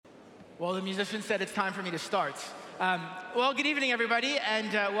Well, the musician said it's time for me to start. Well, good evening, everybody,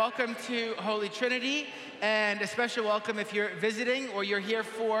 and welcome to Holy Trinity, and a special welcome if you're visiting or you're here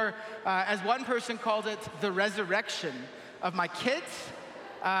for, as one person called it, the resurrection of my kids.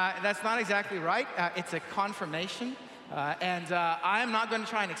 That's not exactly right. It's a confirmation, and I am not going to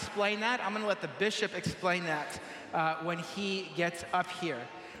try and explain that. I'm going to let the bishop explain that when he gets up here.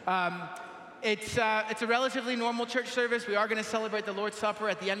 It's a relatively normal church service. We are going to celebrate the Lord's Supper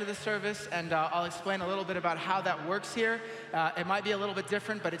at the end of the service, and I'll explain a little bit about how that works here. It might be a little bit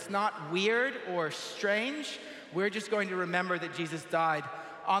different, but it's not weird or strange. We're just going to remember that Jesus died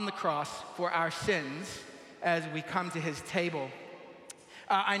on the cross for our sins as we come to his table.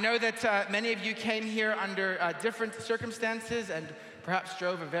 I know that many of you came here under different circumstances and perhaps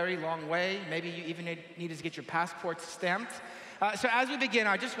drove a very long way. Maybe you even needed to get your passports stamped. So as we begin,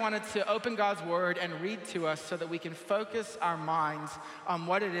 I just wanted to open God's word and read to us so that we can focus our minds on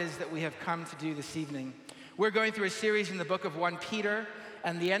what it is that we have come to do this evening. We're going through a series in the book of 1 Peter,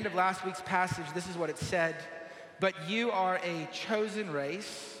 and the end of last week's passage, this is what it said: "But you are a chosen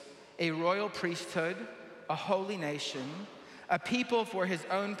race, a royal priesthood, a holy nation, a people for his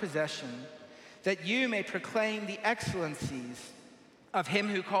own possession, that you may proclaim the excellencies of him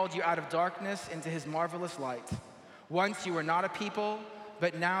who called you out of darkness into his marvelous light. Once you were not a people,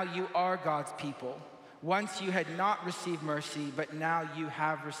 but now you are God's people. Once you had not received mercy, but now you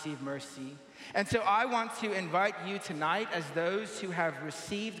have received mercy." And so I want to invite you tonight, as those who have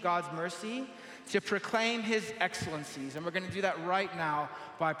received God's mercy, to proclaim his excellencies. And we're going to do that right now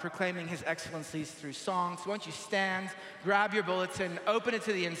by proclaiming his excellencies through song. So why don't you stand, grab your bulletin, open it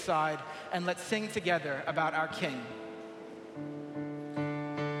to the inside, and let's sing together about our King.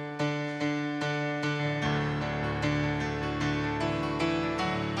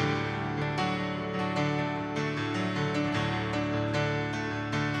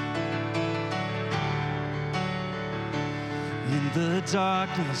 In the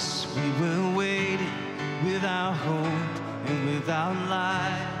darkness we were waiting, without hope and without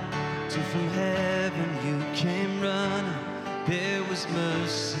light, till from heaven you came running. There was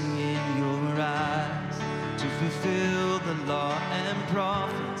mercy in your eyes, to fulfill the law and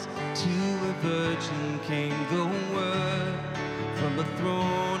prophets. To a virgin came the word, from a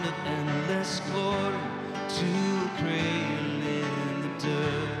throne of endless glory to a cradle in the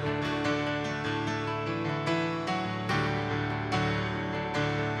dirt.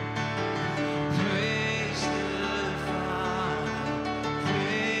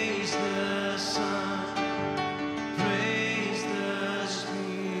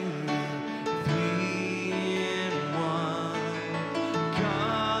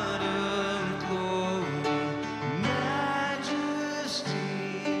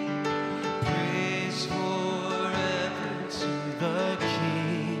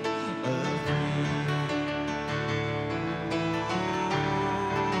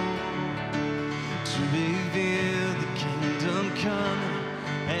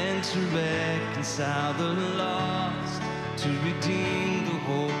 To reconcile the lost, to redeem the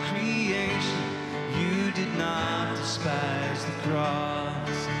whole creation. You did not despise the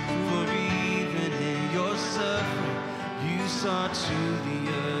cross, for even in your suffering you saw to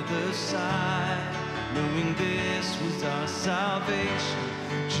the other side, knowing this was our salvation.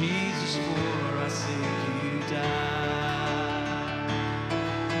 Jesus, for our sake you died.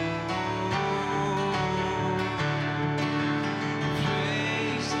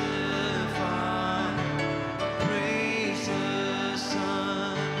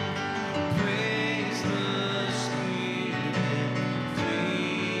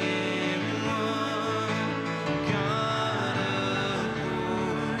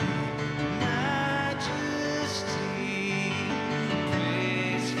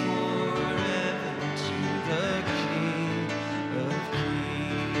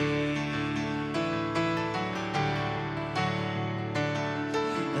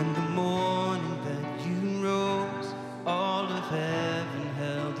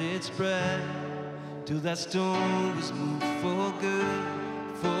 Till that stone was moved for good,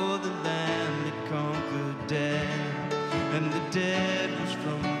 for the Lamb that conquered death. And the dead rose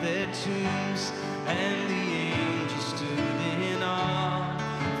from their tombs, and the angels stood in awe,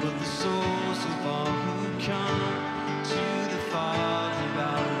 for the souls of all who come to the Father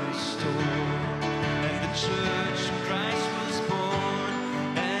are restored. And the church of Christ was born,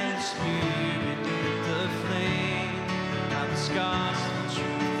 and the Spirit lit the flame. Now the scars of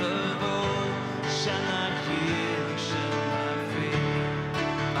truth of old shall not heal, shall not fade.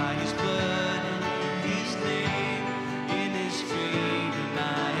 By his blood and in his name, in his freedom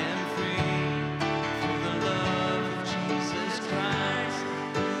I am free. For the love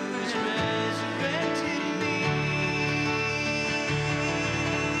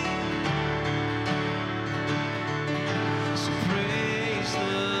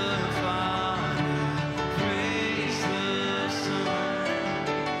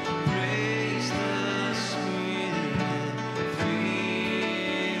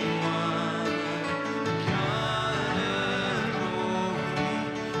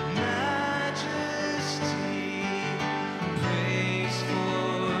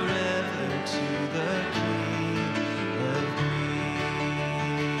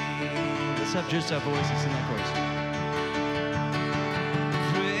Let's have just our voices in that chorus.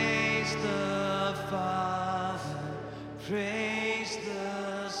 Praise the Father, praise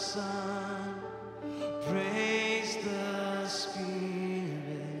the Son, praise the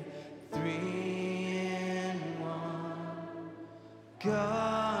Spirit, three in one.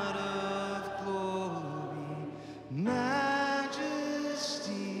 God of glory, majesty,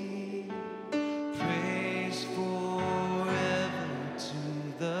 praise forever to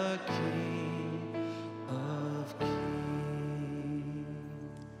the King of Kings.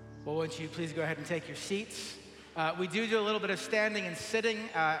 Well, won't you please go ahead and take your seats? We do a little bit of standing and sitting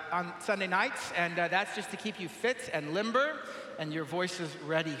on Sunday nights, and that's just to keep you fit and limber and your voices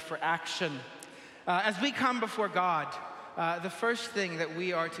ready for action. As we come before God, the first thing that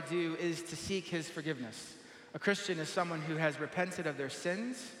we are to do is to seek his forgiveness. A Christian is someone who has repented of their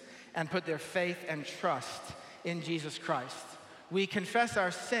sins and put their faith and trust in Jesus Christ. We confess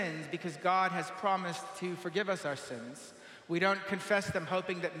our sins because God has promised to forgive us our sins. We don't confess them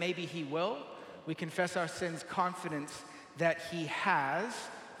hoping that maybe he will. We confess our sins confident that he has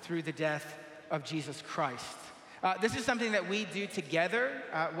through the death of Jesus Christ. This is something that we do together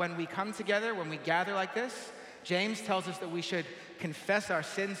when we come together, when we gather like this. James tells us that we should confess our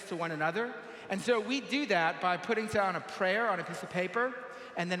sins to one another. And so we do that by putting down a prayer on a piece of paper,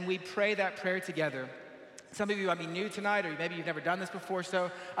 and then we pray that prayer together. Some of you might be new tonight, or maybe you've never done this before, so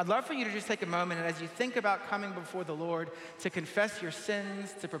I'd love for you to just take a moment, and as you think about coming before the Lord, to confess your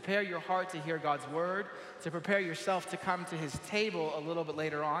sins, to prepare your heart to hear God's word, to prepare yourself to come to his table a little bit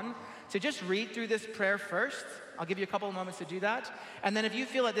later on, to just read through this prayer first. I'll give you a couple of moments to do that. And then if you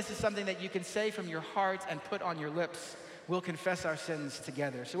feel like this is something that you can say from your heart and put on your lips, we'll confess our sins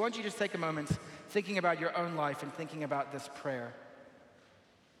together. So why don't you just take a moment thinking about your own life and thinking about this prayer.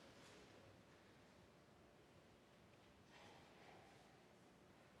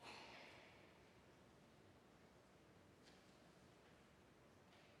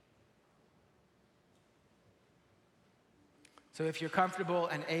 So if you're comfortable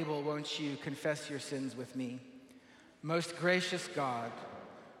and able, won't you confess your sins with me? Most gracious God,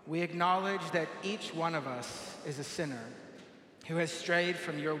 we acknowledge that each one of us is a sinner who has strayed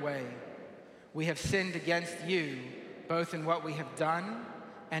from your way. We have sinned against you, both in what we have done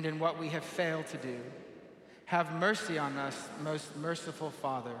and in what we have failed to do. Have mercy on us, most merciful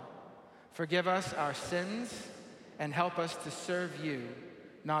Father. Forgive us our sins and help us to serve you,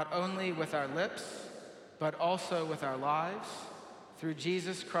 not only with our lips, but also with our lives, through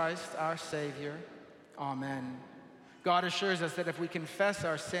Jesus Christ, our Savior. Amen. God assures us that if we confess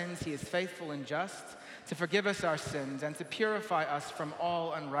our sins, he is faithful and just to forgive us our sins and to purify us from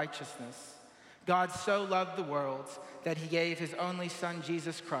all unrighteousness. God so loved the world that he gave his only Son,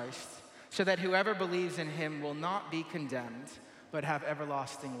 Jesus Christ, so that whoever believes in him will not be condemned, but have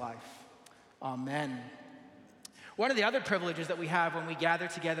everlasting life. Amen. One of the other privileges that we have when we gather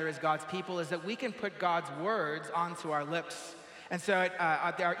together as God's people is that we can put God's words onto our lips. And so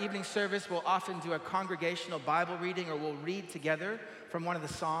at our evening service, we'll often do a congregational Bible reading, or we'll read together from one of the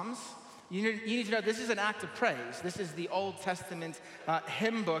Psalms. You need to know this is an act of praise. This is the Old Testament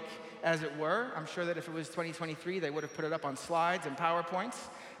hymn book, as it were. I'm sure that if it was 2023, they would have put it up on slides and PowerPoints.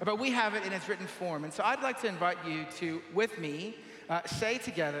 But we have it in its written form. And so I'd like to invite you to, with me, say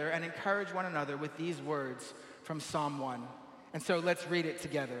together and encourage one another with these words from Psalm 1. And so let's read it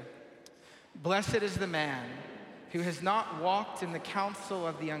together. Blessed is the man who has not walked in the counsel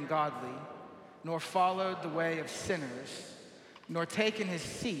of the ungodly, nor followed the way of sinners, nor taken his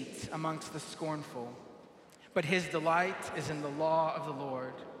seat amongst the scornful. But his delight is in the law of the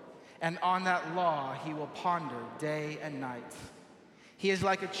Lord, and on that law he will ponder day and night. He is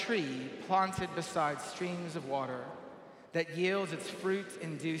like a tree planted beside streams of water that yields its fruit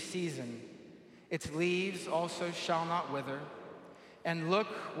in due season. Its leaves also shall not wither, and look,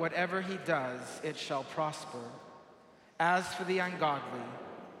 whatever he does, it shall prosper. As for the ungodly,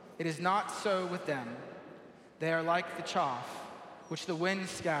 it is not so with them. They are like the chaff, which the wind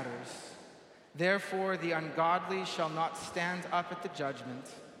scatters. Therefore the ungodly shall not stand up at the judgment,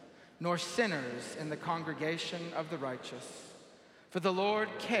 nor sinners in the congregation of the righteous. For the Lord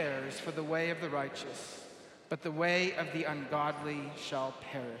cares for the way of the righteous, but the way of the ungodly shall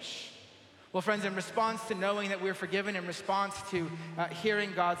perish. Well, friends, in response to knowing that we're forgiven, in response to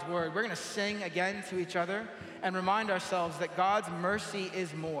hearing God's word, we're going to sing again to each other and remind ourselves that God's mercy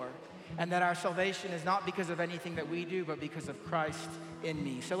is more, and that our salvation is not because of anything that we do, but because of Christ in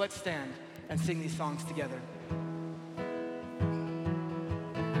me. So let's stand and sing these songs together.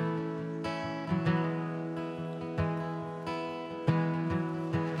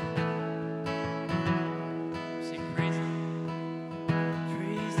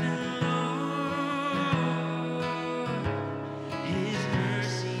 Praise the Lord.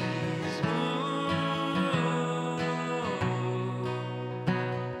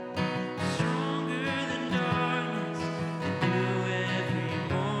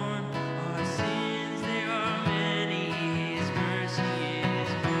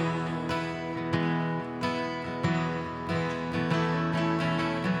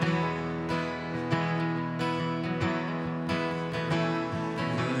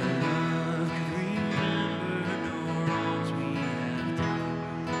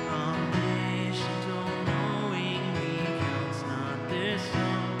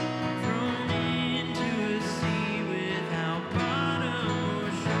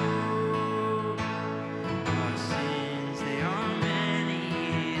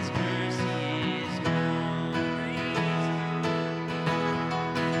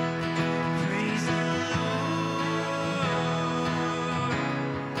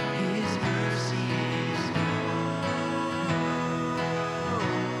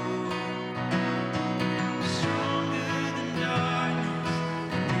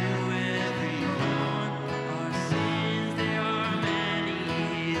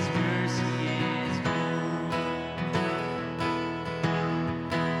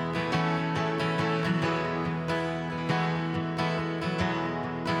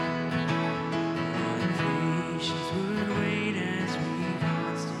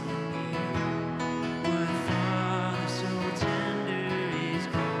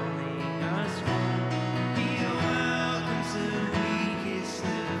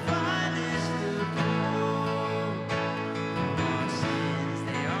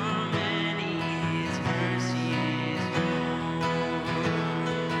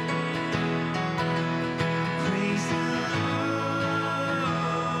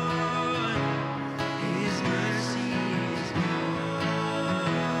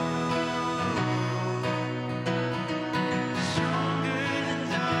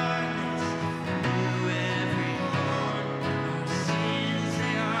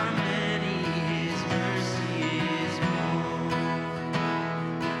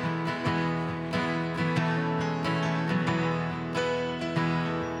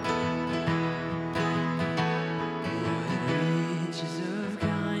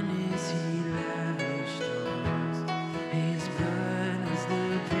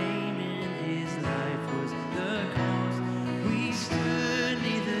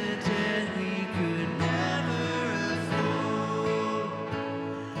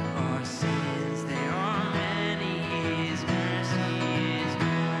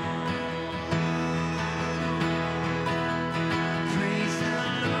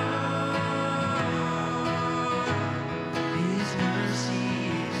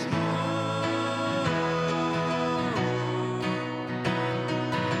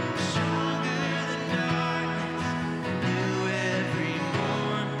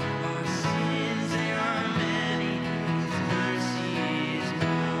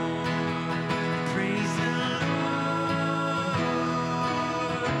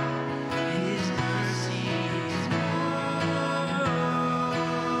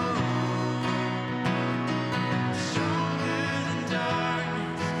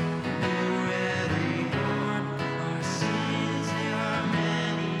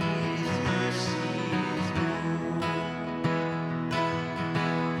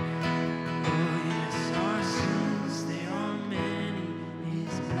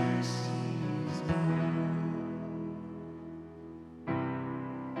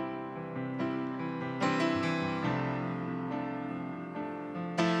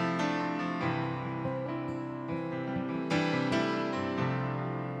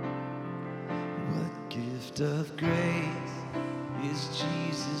 of grace is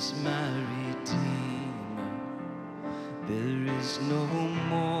Jesus my Redeemer. There is no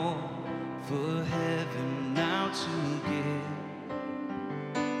more for heaven now to give.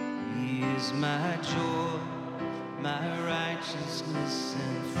 He is my joy, my righteousness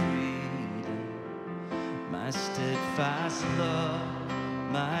and freedom, my steadfast love,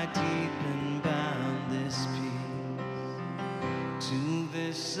 my deep and boundless peace. To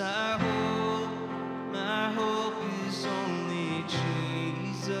this I hold, my hope is only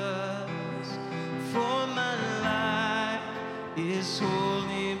Jesus, for my life is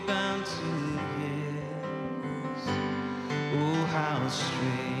wholly bound to His. Oh, how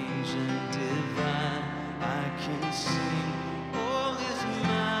strange and divine, I can sing, all is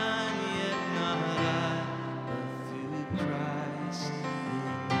mine, yet not I, but through Christ in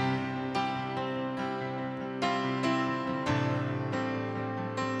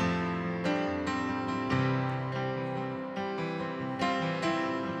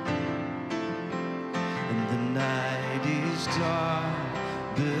And the night is dark,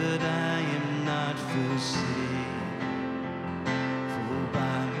 but I am not forsaken. For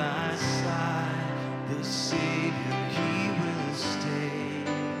by my side, the Savior, He will stay.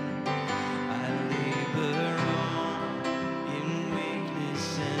 I labor on in weakness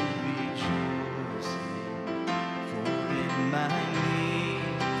and rejoicing, for in my need,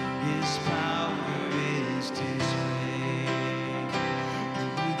 His power is displayed.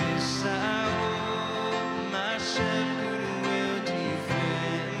 Through this I hope my shepherd will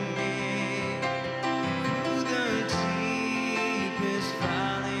defend me. Through the deepest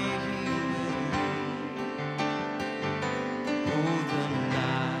valley He will lead. Oh, the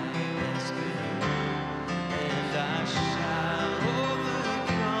night has been long, and I shall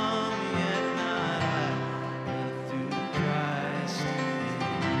overcome, yet not I, but through Christ in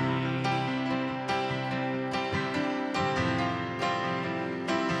me.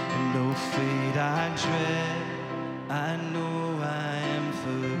 And no fate I dread, I know I am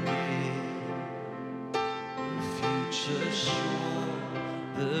forgiven. The future sure,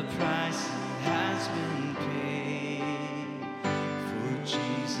 the price has been paid. For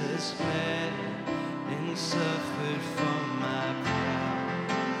Jesus bled and suffered for my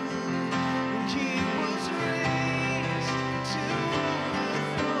pride. And He was raised to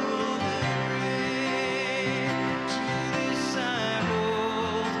overthrow the grave. To this I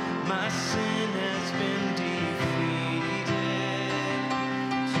hold, my sin has been defeated.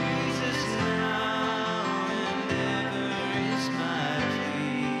 Jesus now and ever is my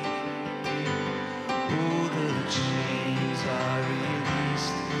plea. Oh, the chains are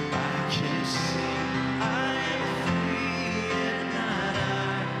released, I can sing, I am free, yet not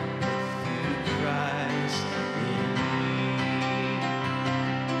I, but through Christ in me.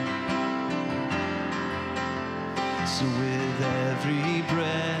 So with every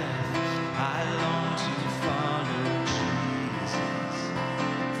breath, I long to follow Jesus,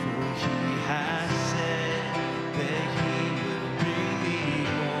 for He has said that He would bring me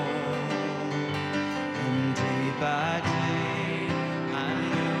home. And day by day, I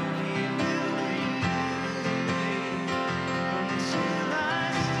know He will renew me, until I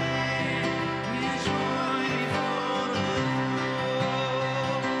stand with joy before the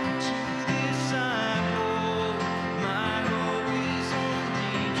throne. To this I hold, my hope is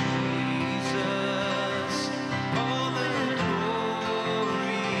only Jesus. All the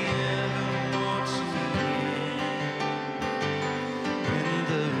glory evermore to Him. When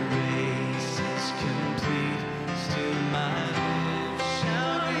the race is complete, still my lips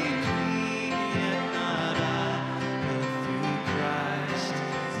shall repeat, yet not I, but through Christ in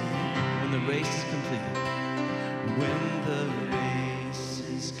me. When the race is complete, when the race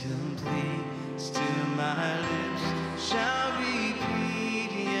is complete, still my lips shall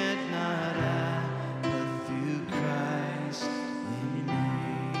repeat, yet not I, but through Christ in me.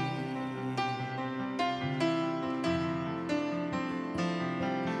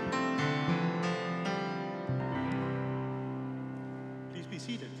 Please be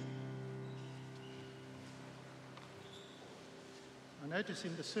seated. I notice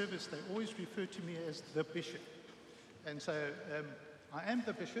in the service they always refer to me as the bishop. And so I am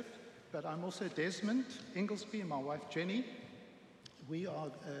the bishop, but I'm also Desmond Inglesby and my wife Jenny. We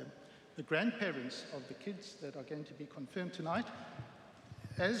are the grandparents of the kids that are going to be confirmed tonight,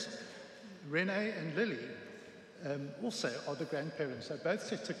 as Renee and Lily also are the grandparents. So both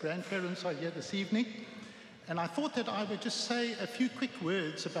sets of grandparents are here this evening. And I thought that I would just say a few quick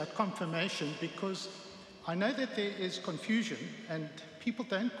words about confirmation, because I know that there is confusion and people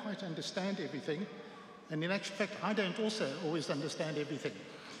don't quite understand everything. And in actual fact, I don't also always understand everything.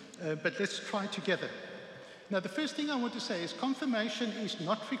 But let's try together. Now, the first thing I want to say is confirmation is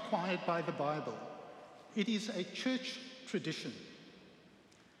not required by the Bible. It is a church tradition.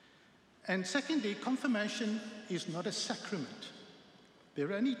 And secondly, confirmation is not a sacrament. There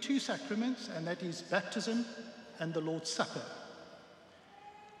are only two sacraments, and that is baptism and the Lord's Supper.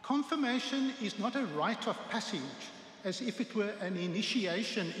 Confirmation is not a rite of passage, as if it were an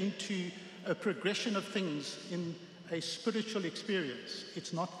initiation into a progression of things in a spiritual experience.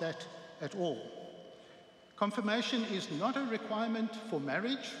 It's not that at all. Confirmation is not a requirement for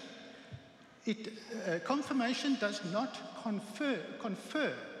marriage. Confirmation does not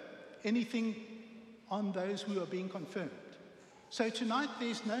confer anything on those who are being confirmed. So tonight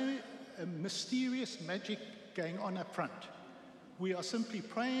there's no mysterious magic going on up front. We are simply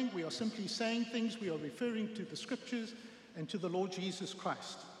praying, we are simply saying things, we are referring to the scriptures and to the Lord Jesus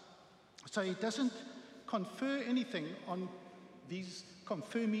Christ. So it doesn't confer anything on these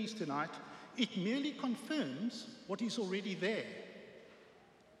confirmees tonight. It merely confirms what is already there.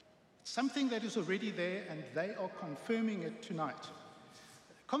 Something that is already there, and they are confirming it tonight.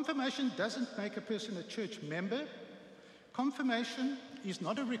 Confirmation doesn't make a person a church member. Confirmation is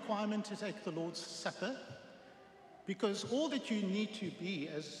not a requirement to take the Lord's Supper, because all that you need to be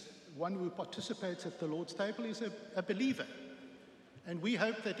as one who participates at the Lord's table is a believer. And we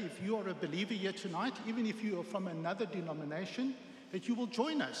hope that if you are a believer here tonight, even if you are from another denomination, that you will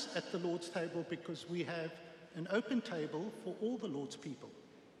join us at the Lord's table, because we have an open table for all the Lord's people.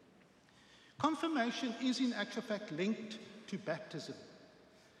 Confirmation is in actual fact linked to baptism.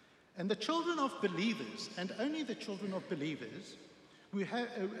 And the children of believers, and only the children of believers, who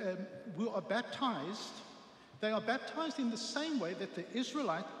are baptized, they are baptized in the same way that the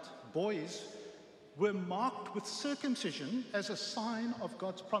Israelite boys were marked with circumcision as a sign of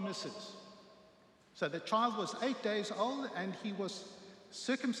God's promises. So the child was 8 days old and he was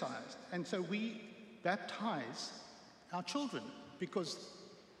circumcised. And so we baptize our children, because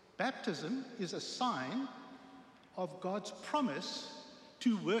baptism is a sign of God's promise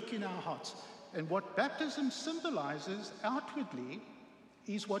to work in our hearts. And what baptism symbolizes outwardly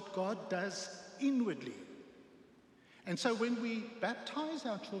is what God does inwardly. And so when we baptize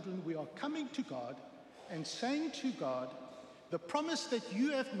our children, we are coming to God and saying to God, the promise that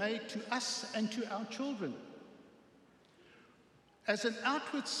you have made to us and to our children. As an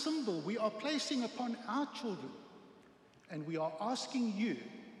outward symbol, we are placing upon our children, and we are asking you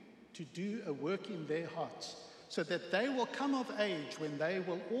to do a work in their hearts, so that they will come of age when they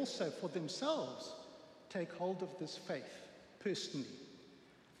will also for themselves take hold of this faith personally.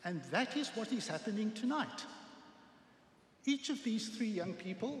 And that is what is happening tonight. Each of these three young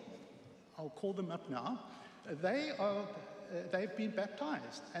people, I'll call them up now, they've been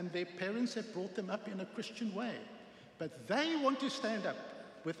baptized, and their parents have brought them up in a Christian way. But they want to stand up.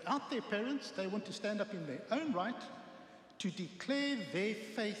 Without their parents, they want to stand up in their own right to declare their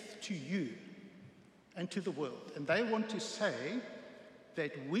faith to you and to the world. And they want to say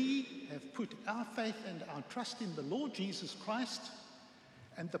that we have put our faith and our trust in the Lord Jesus Christ,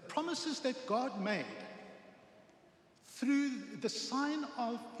 and the promises that God made through the sign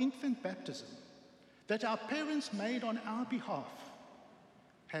of infant baptism that our parents made on our behalf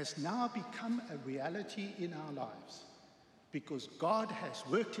has now become a reality in our lives, because God has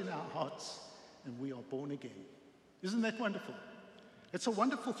worked in our hearts and we are born again. Isn't that wonderful? It's a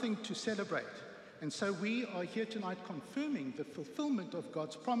wonderful thing to celebrate. And so we are here tonight confirming the fulfillment of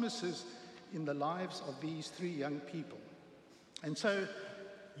God's promises in the lives of these three young people. And so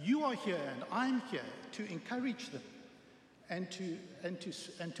you are here and I'm here to encourage them and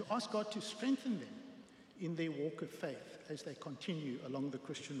to ask God to strengthen them in their walk of faith as they continue along the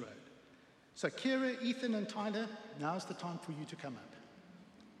Christian road. So Kira, Ethan and Tyler, now's the time for you to come up.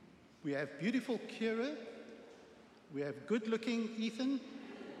 We have beautiful Kira, we have good-looking Ethan,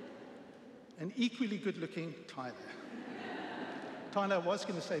 and equally good-looking Tyler. Tyler, I was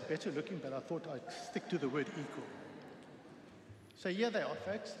going to say better-looking, but I thought I'd stick to the word equal. So here they are,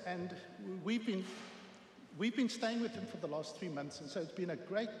 folks, and we've been staying with them for the last 3 months, and so it's been a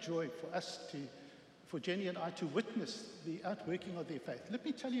great joy for Jenny and I to witness the outworking of their faith. Let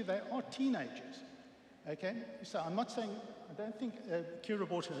me tell you, they are teenagers, okay? So I'm not saying, I don't think Kira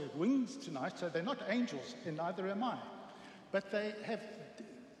brought her wings tonight, so they're not angels, and neither am I. But they have,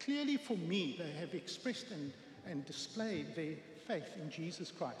 clearly for me, they have expressed and displayed their faith in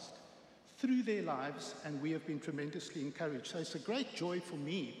Jesus Christ through their lives, and we have been tremendously encouraged. So it's a great joy for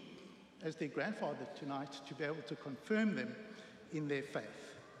me as their grandfather tonight to be able to confirm them in their faith.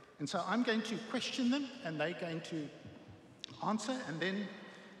 And so I'm going to question them, and they're going to answer, and then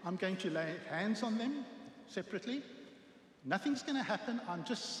I'm going to lay hands on them separately. Nothing's going to happen. I'm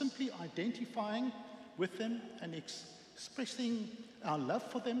just simply identifying with them and expressing our love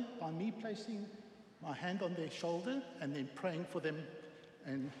for them by me placing my hand on their shoulder and then praying for them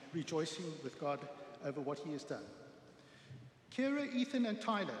and rejoicing with God over what he has done. Kira, Ethan, and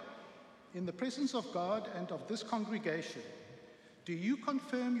Tyler, in the presence of God and of this congregation, do you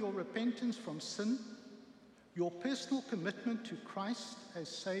confirm your repentance from sin, your personal commitment to Christ as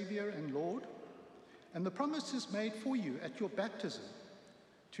Savior and Lord, and the promises made for you at your baptism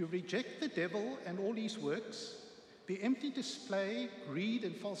to reject the devil and all his works, the empty display, greed,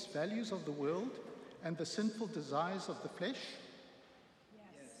 and false values of the world, and the sinful desires of the flesh?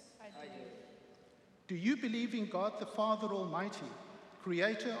 Yes, I do. Do you believe in God the Father Almighty,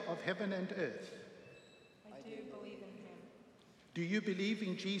 creator of heaven and earth? I do believe in him. Do you believe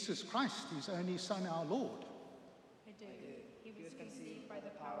in Jesus Christ, his only Son, our Lord? I do. He was conceived by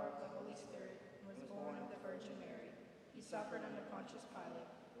the power of the Holy Spirit and was born of the Virgin Mary. He suffered under Pontius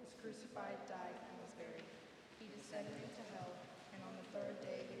Pilate, was crucified, died, and was buried. He descended into hell, and on the third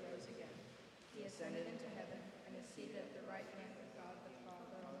day he rose again. He ascended into heaven and is seated at the right hand of God the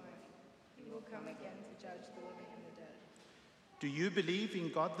Father Almighty. He will come again to judge the living and the dead. Do you believe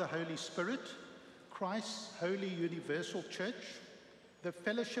in God the Holy Spirit, Christ's holy universal church, the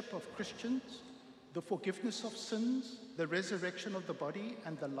fellowship of Christians, the forgiveness of sins, the resurrection of the body,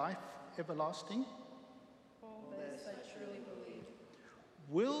 and the life everlasting? All this I truly believe.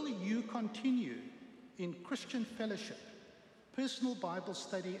 Will you continue in Christian fellowship, personal Bible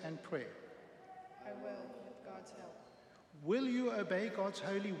study, and prayer? I will, with God's help. Will you obey God's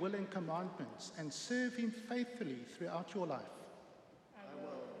holy will and commandments and serve him faithfully throughout your life? I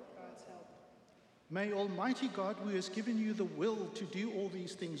will, with God's help. May Almighty God, who has given you the will to do all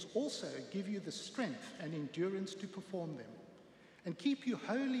these things, also give you the strength and endurance to perform them, and keep you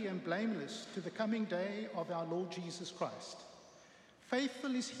holy and blameless to the coming day of our Lord Jesus Christ.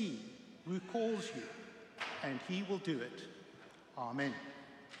 Faithful is he who calls you, and he will do it. Amen.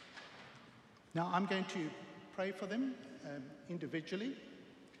 Now I'm going to pray for them individually,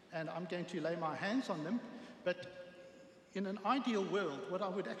 and I'm going to lay my hands on them. But in an ideal world, what I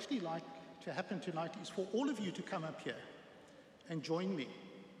would actually like to happen tonight is for all of you to come up here and join me,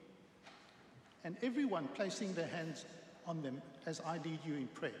 and everyone placing their hands on them as I lead you in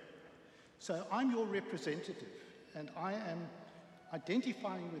prayer. So I'm your representative, and I am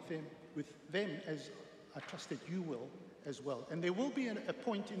identifying with them as I trust that you will as well. And there will be a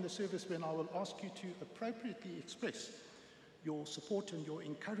point in the service when I will ask you to appropriately express your support and your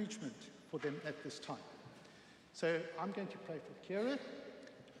encouragement for them at this time. So I'm going to pray for Kira,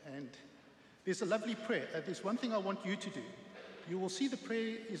 and there's a lovely prayer. There's one thing I want you to do. You will see the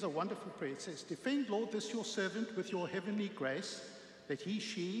prayer is a wonderful prayer. It says, "Defend, Lord, this your servant with your heavenly grace, that he,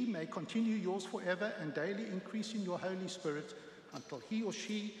 she may continue yours forever and daily increase in your Holy Spirit until he or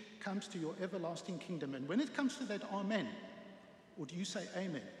she comes to your everlasting kingdom." And when it comes to that, amen. Or do you say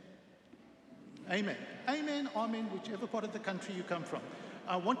amen? Amen. Amen, amen, whichever part of the country you come from.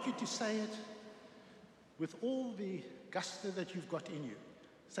 I want you to say it with all the gusto that you've got in you.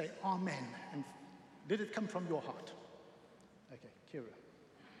 Say amen, and let it come from your heart. Okay, Kira.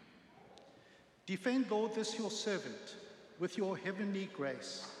 "Defend, Lord, this your servant with your heavenly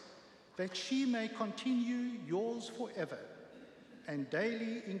grace, that she may continue yours forever and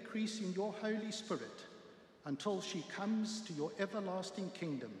daily increase in your Holy Spirit until she comes to your everlasting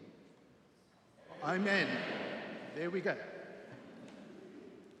kingdom." Amen. There we go.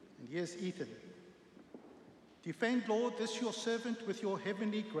 And here's Ethan. "Defend, Lord, this your servant with your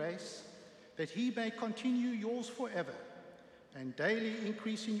heavenly grace, that he may continue yours forever and daily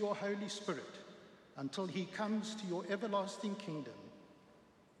increase in your Holy Spirit until he comes to your everlasting kingdom."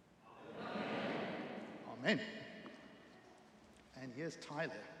 Amen. And here's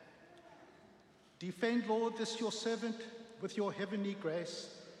Tyler. "Defend, Lord, this your servant with your heavenly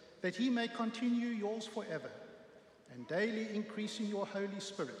grace, that he may continue yours forever and daily increase in your Holy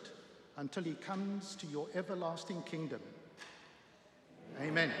Spirit until he comes to your everlasting kingdom."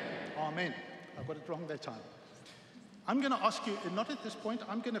 Amen. Amen. I got it wrong that time. I'm going to ask you, not at this point,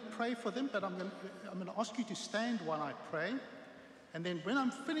 I'm going to pray for them, but I'm going to ask you to stand while I pray. And then when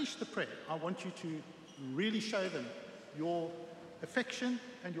I'm finished the prayer, I want you to really show them your affection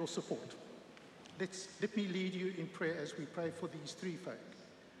and your support. Let me lead you in prayer as we pray for these three folk.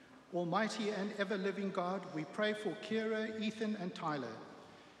 Almighty and ever-living God, we pray for Kira, Ethan, and Tyler,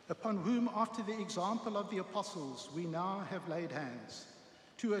 upon whom, after the example of the apostles, we now have laid hands,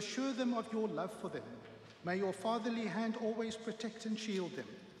 to assure them of your love for them. May your fatherly hand always protect and shield them.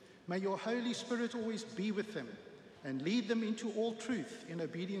 May your Holy Spirit always be with them and lead them into all truth in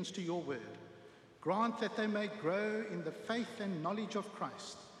obedience to your word. Grant that they may grow in the faith and knowledge of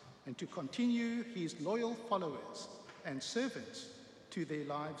Christ and to continue his loyal followers and servants to their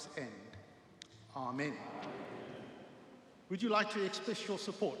lives' end. Amen. Would you like to express your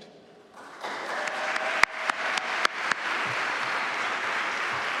support?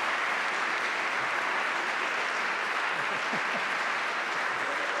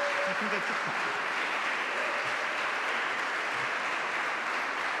 I think that's it.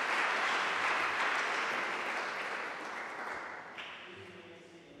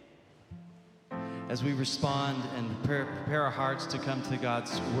 As we respond and prepare our hearts to come to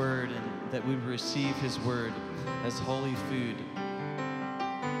God's word and that we receive his word as holy food.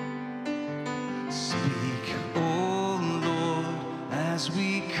 Speak, O Lord, as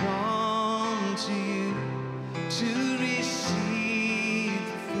we come to you to receive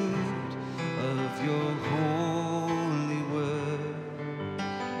the food of your holy word.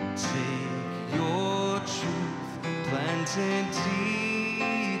 Take your truth planted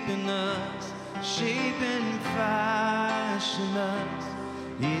deep in us, shape and fashion us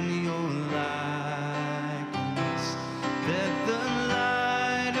in your likeness, that the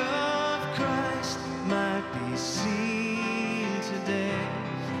light of Christ might be seen today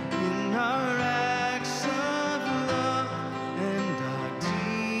in our acts of love and our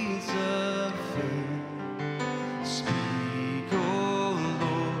deeds of faith. Speak, O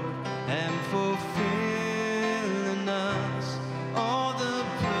Lord, and fulfill in us all the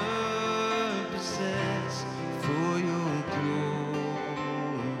purposes for your glory.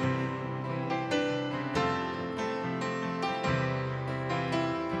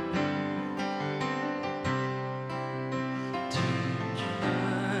 Teach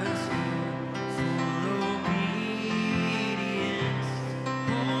us for obedience,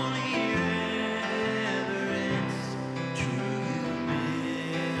 holy reverence, true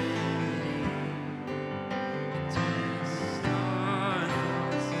humility. Test our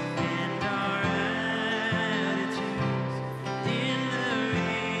thoughts and our attitudes in the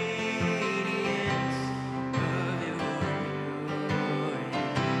radiance of your glory.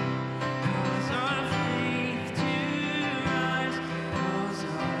 Cause our faith to rise, cause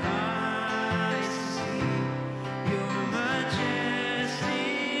our eyes to see your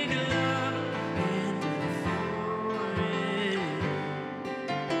majestic love and authority.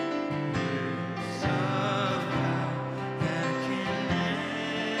 Words of power that can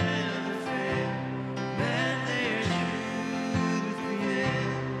never fail, let their truth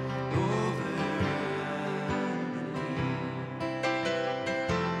prevail over unbelief.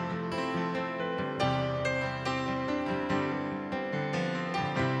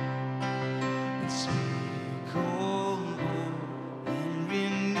 Speak, O Lord, and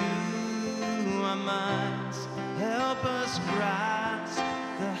renew our minds. Help us grasp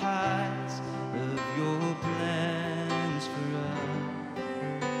the heights of your plans for us.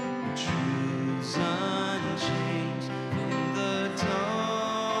 Truths unchanged in the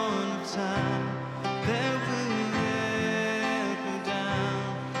dawn of time that will echo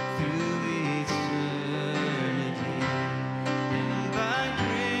down through eternity. And by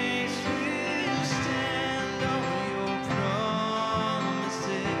grace we'll stand on your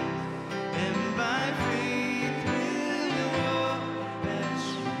promises, and by faith we'll walk as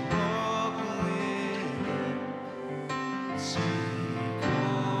you walk with us. Speak, O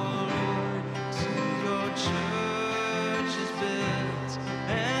Lord, till your church is built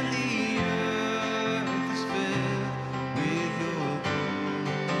and the earth is filled with your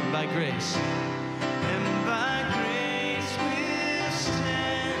glory. By grace. And by grace we'll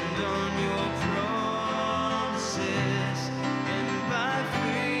stand on your promises, and by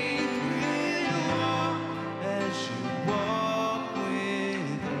faith we'll walk as you walk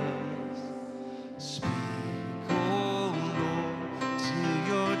with us. Speak, O Lord, till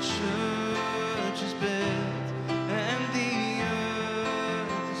your church is built and the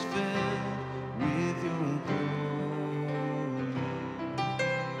earth is filled with your glory.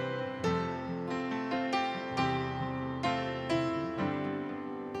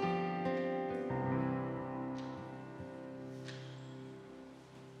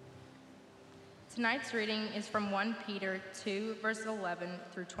 Tonight's reading is from 1 Peter 2, verses 11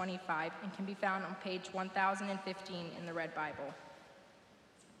 through 25, and can be found on page 1015 in the Red Bible.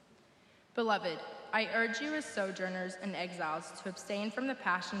 Beloved, I urge you as sojourners and exiles to abstain from the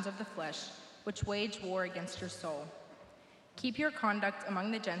passions of the flesh, which wage war against your soul. Keep your conduct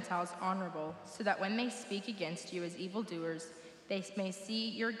among the Gentiles honorable, so that when they speak against you as evildoers, they may see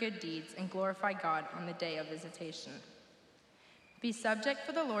your good deeds and glorify God on the day of visitation. Be subject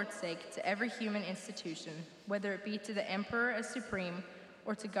for the Lord's sake to every human institution, whether it be to the emperor as supreme,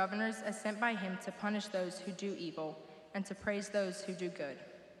 or to governors as sent by him to punish those who do evil and to praise those who do good.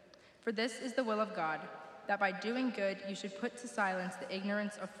 For this is the will of God, that by doing good you should put to silence the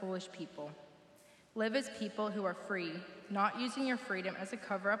ignorance of foolish people. Live as people who are free, not using your freedom as a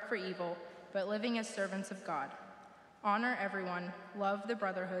cover-up for evil, but living as servants of God. Honor everyone, love the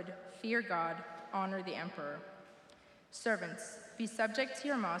brotherhood, fear God, honor the emperor. Servants, be subject to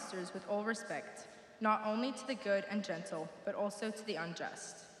your masters with all respect, not only to the good and gentle, but also to the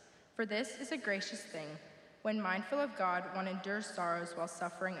unjust. For this is a gracious thing. When mindful of God, one endures sorrows while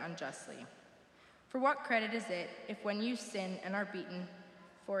suffering unjustly. For what credit is it if when you sin and are beaten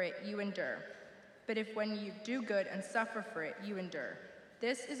for it, you endure? But if when you do good and suffer for it, you endure,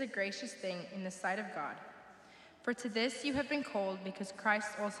 this is a gracious thing in the sight of God. For to this you have been called, because Christ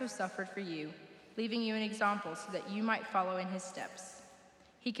also suffered for you, leaving you an example so that you might follow in his steps.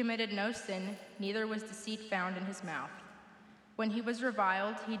 He committed no sin, neither was deceit found in his mouth. When he was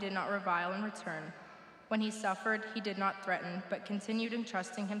reviled, he did not revile in return. When he suffered, he did not threaten, but continued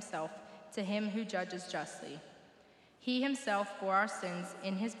entrusting himself to him who judges justly. He himself bore our sins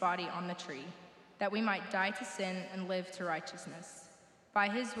in his body on the tree, that we might die to sin and live to righteousness. By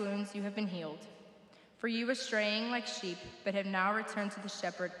his wounds you have been healed. For you were straying like sheep, but have now returned to the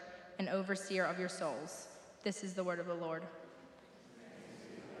shepherd and overseer of your souls. This is the word of the Lord.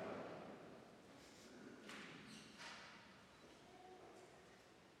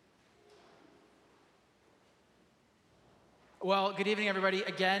 Well, good evening, everybody,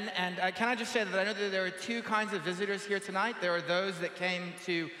 again. And can I just say that I know that there are two kinds of visitors here tonight. There are those that came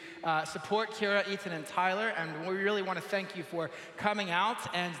to support Kira, Ethan, and Tyler, and we really want to thank you for coming out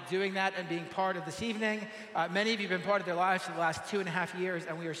and doing that and being part of this evening. Many of you have been part of their lives for the last 2.5 years,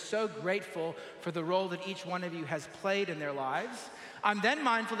 and we are so grateful for the role that each one of you has played in their lives. I'm then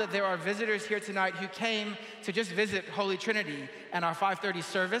mindful that there are visitors here tonight who came to just visit Holy Trinity and our 5:30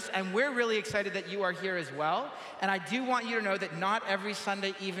 service, and we're really excited that you are here as well. And I do want you to know that not every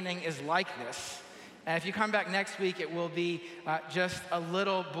Sunday evening is like this. And if you come back next week, it will be just a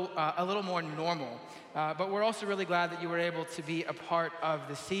little more normal. But we're also really glad that you were able to be a part of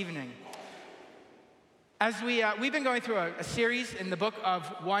this evening. As we've been going through a series in the book of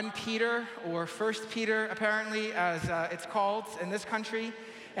 1 Peter, or 1 Peter, apparently, as it's called in this country.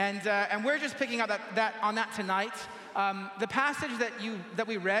 And we're just picking up on that tonight. The passage that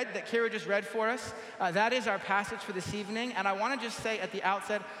we read, that Kira just read for us, that is our passage for this evening. And I want to just say at the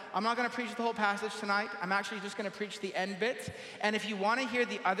outset, I'm not going to preach the whole passage tonight. I'm actually just going to preach the end bit. And if you want to hear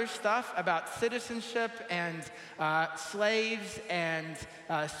the other stuff about citizenship and slaves and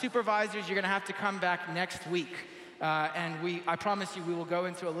supervisors, you're going to have to come back next week. I promise you we will go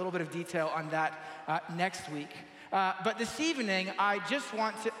into a little bit of detail on that next week. But this evening, I just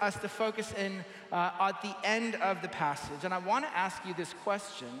want us to focus in at the end of the passage. And I want to ask you this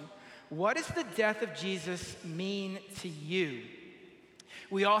question: what does the death of Jesus mean to you?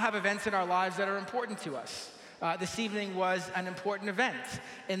 We all have events in our lives that are important to us. This evening was an important event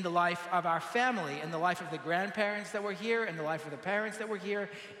in the life of our family, in the life of the grandparents that were here, in the life of the parents that were here,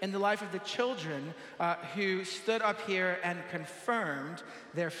 in the life of the children who stood up here and confirmed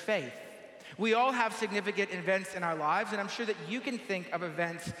their faith. We all have significant events in our lives, and I'm sure that you can think of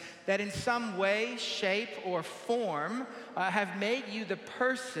events that in some way, shape, or form have made you the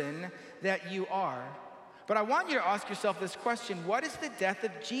person that you are. But I want you to ask yourself this question: what does the death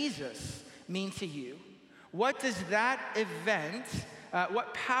of Jesus mean to you? What does that event,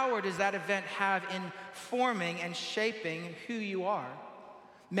 what power does that event have in forming and shaping who you are?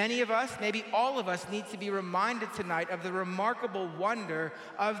 Many of us, maybe all of us, need to be reminded tonight of the remarkable wonder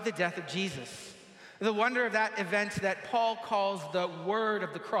of the death of Jesus. The wonder of that event that Paul calls the word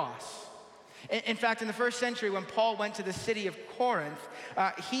of the cross. In fact, in the first century, when Paul went to the city of Corinth,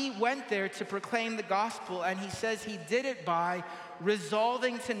 he went there to proclaim the gospel, and he says he did it by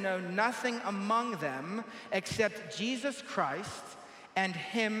resolving to know nothing among them except Jesus Christ and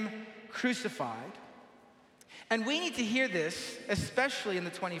him crucified. And we need to hear this, especially in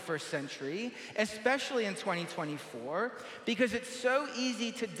the 21st century, especially in 2024, because it's so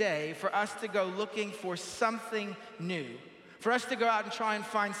easy today for us to go looking for something new, for us to go out and try and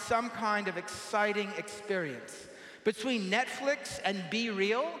find some kind of exciting experience. Between Netflix and Be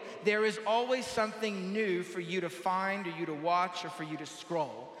Real, there is always something new for you to find, or you to watch, or for you to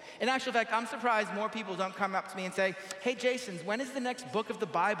scroll. In actual fact, I'm surprised more people don't come up to me and say, "Hey, Jason, when is the next book of the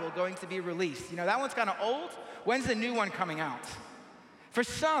Bible going to be released? You know, that one's kind of old. When's the new one coming out?" For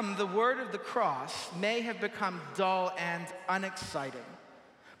some, the word of the cross may have become dull and unexciting.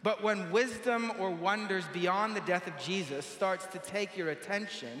 But when wisdom or wonders beyond the death of Jesus starts to take your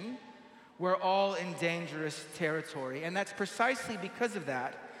attention, we're all in dangerous territory. And that's precisely because of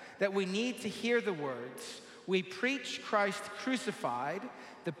that we need to hear the words, We preach Christ crucified,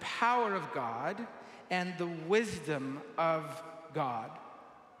 the power of God, and the wisdom of God.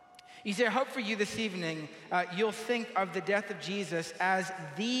 You see, I hope for you this evening, you'll think of the death of Jesus as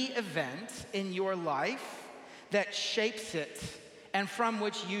the event in your life that shapes it and from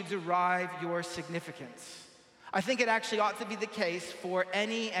which you derive your significance. I think it actually ought to be the case for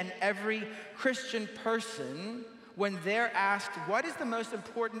any and every Christian person when they're asked, what is the most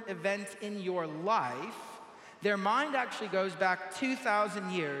important event in your life? Their mind actually goes back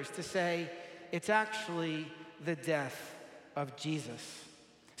 2,000 years to say, it's actually the death of Jesus.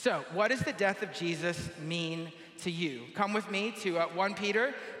 So, what does the death of Jesus mean to you? Come with me to 1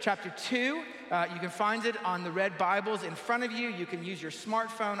 Peter chapter 2. You can find it on the red Bibles in front of you. You can use your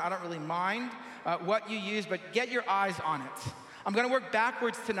smartphone. I don't really mind what you use, but get your eyes on it. I'm going to work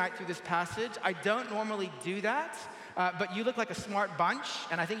backwards tonight through this passage. I don't normally do that, but you look like a smart bunch,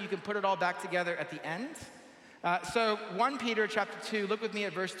 and I think you can put it all back together at the end. So 1 Peter chapter 2, look with me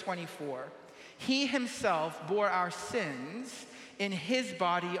at verse 24. He himself bore our sins in his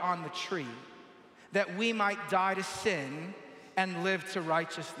body on the tree, that we might die to sin and live to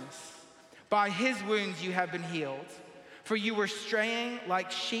righteousness. By his wounds you have been healed, for you were straying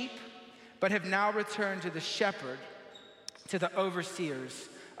like sheep, but have now returned to the shepherd, to the overseers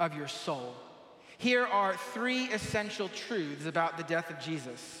of your soul. Here are three essential truths about the death of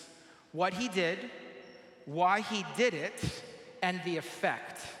Jesus: what he did, why he did it, and the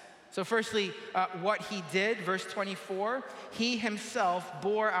effect. So firstly, what he did, verse 24, he himself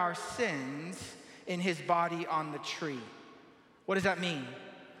bore our sins in his body on the tree. What does that mean?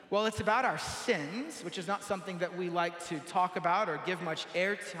 Well, it's about our sins, which is not something that we like to talk about or give much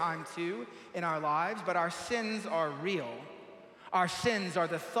airtime to in our lives, but our sins are real. Our sins are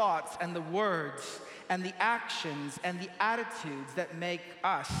the thoughts and the words and the actions and the attitudes that make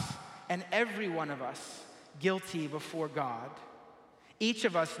us, and every one of us, guilty before God. Each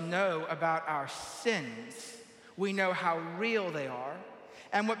of us know about our sins. We know how real they are.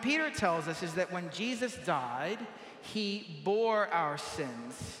 And what Peter tells us is that when Jesus died, he bore our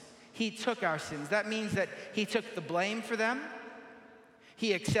sins. He took our sins. That means that he took the blame for them,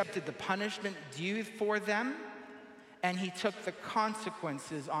 he accepted the punishment due for them, and he took the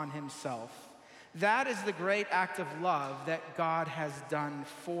consequences on himself. That is the great act of love that God has done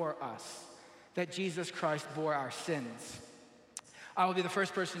for us, that Jesus Christ bore our sins. I will be the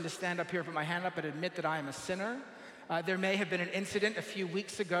first person to stand up here, put my hand up, and admit that I am a sinner. There may have been an incident a few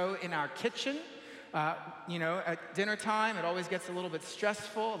weeks ago in our kitchen. At dinner time, it always gets a little bit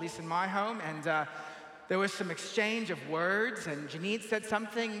stressful, at least in my home, and there was some exchange of words, and Janine said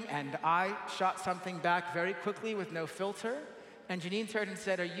something, and I shot something back very quickly with no filter, and Janine turned and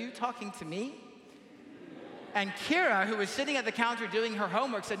said, "Are you talking to me?" And Kira, who was sitting at the counter doing her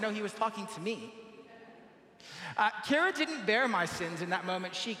homework, said, "No, he was talking to me." Kira didn't bear my sins in that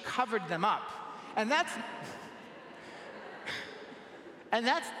moment. She covered them up. But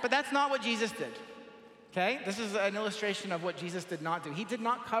that's not what Jesus did, okay? This is an illustration of what Jesus did not do. He did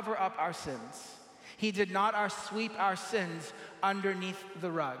not cover up our sins. He did not sweep our sins underneath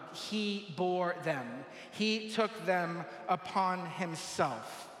the rug. He bore them. He took them upon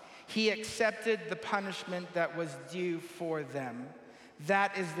himself. He accepted the punishment that was due for them.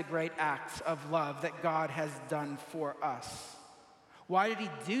 That is the great act of love that God has done for us. Why did he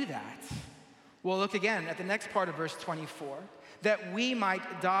do that? Well, look again at the next part of verse 24. That we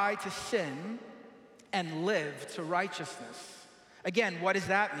might die to sin and live to righteousness. Again, what does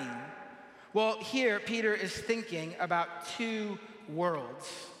that mean? Well, here Peter is thinking about two worlds.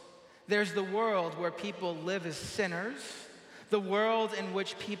 There's the world where people live as sinners, the world in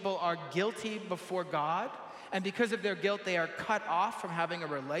which people are guilty before God, and because of their guilt, they are cut off from having a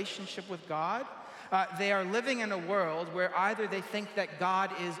relationship with God. They are living in a world where either they think that God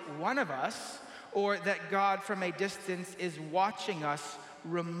is one of us, or that God from a distance is watching us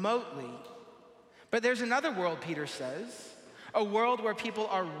remotely. But there's another world, Peter says, a world where people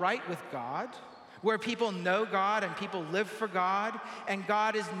are right with God, where people know God and people live for God, and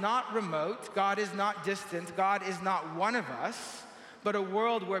God is not remote, God is not distant, God is not one of us, but a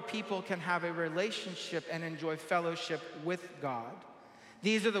world where people can have a relationship and enjoy fellowship with God.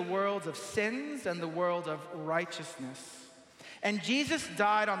 These are the worlds of sins and the world of righteousness. And Jesus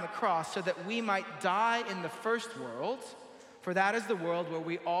died on the cross so that we might die in the first world, for that is the world where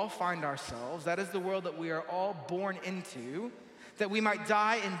we all find ourselves. That is the world that we are all born into, that we might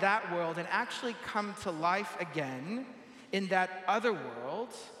die in that world and actually come to life again in that other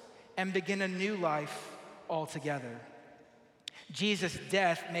world and begin a new life altogether. Jesus'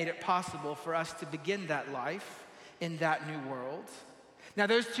 death made it possible for us to begin that life in that new world. Now,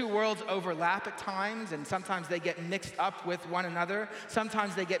 those two worlds overlap at times, and sometimes they get mixed up with one another.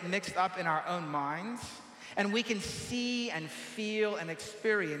 Sometimes they get mixed up in our own minds. And we can see and feel and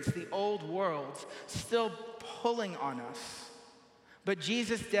experience the old worlds still pulling on us. But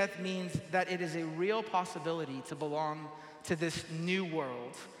Jesus' death means that it is a real possibility to belong to this new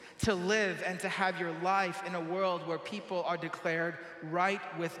world, to live and to have your life in a world where people are declared right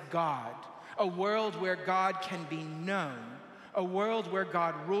with God, a world where God can be known, a world where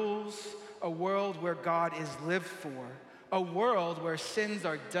God rules, a world where God is lived for, a world where sins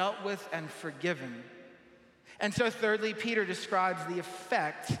are dealt with and forgiven. And so thirdly, Peter describes the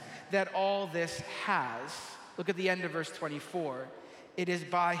effect that all this has. Look at the end of verse 24. It is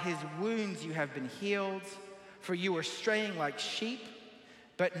by his wounds you have been healed, for you were straying like sheep,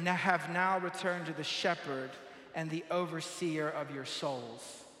 but have now returned to the shepherd and the overseer of your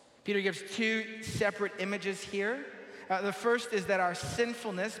souls. Peter gives two separate images here. The first is that our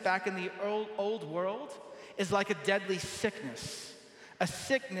sinfulness back in the old world is like a deadly sickness, a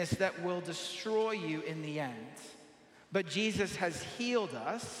sickness that will destroy you in the end. But Jesus has healed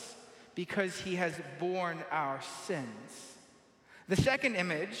us because he has borne our sins. The second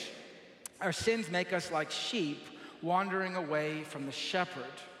image, our sins make us like sheep wandering away from the shepherd.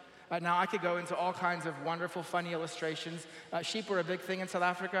 Now, I could go into all kinds of wonderful, funny illustrations. Sheep were a big thing in South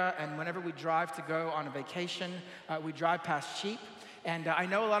Africa, and whenever we drive to go on a vacation, we drive past sheep. And I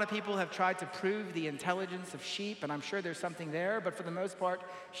know a lot of people have tried to prove the intelligence of sheep, and I'm sure there's something there, but for the most part,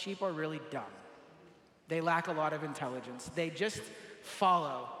 sheep are really dumb. They lack a lot of intelligence. They just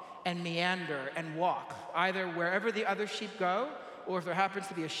follow and meander and walk, either wherever the other sheep go, or if there happens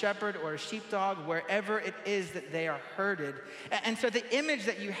to be a shepherd or a sheepdog, wherever it is that they are herded. And so the image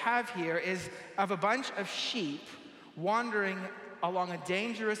that you have here is of a bunch of sheep wandering along a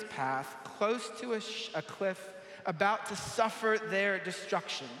dangerous path close to a cliff, about to suffer their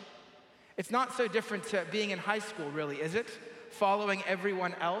destruction. It's not so different to being in high school, really, is it? Following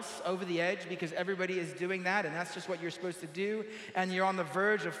everyone else over the edge because everybody is doing that, and that's just what you're supposed to do, and you're on the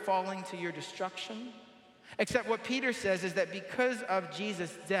verge of falling to your destruction. Except what Peter says is that because of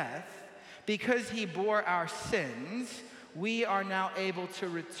Jesus' death, because he bore our sins, we are now able to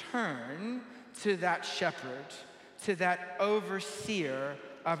return to that shepherd, to that overseer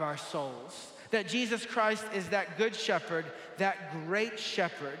of our souls. That Jesus Christ is that good shepherd, that great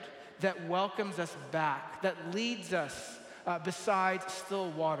shepherd that welcomes us back, that leads us beside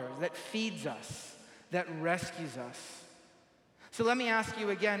still waters, that feeds us, that rescues us. So let me ask you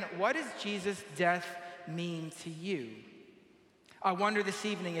again, what does Jesus' death mean to you? I wonder this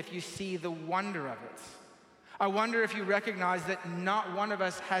evening if you see the wonder of it. I wonder if you recognize that not one of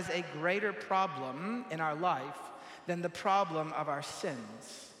us has a greater problem in our life than the problem of our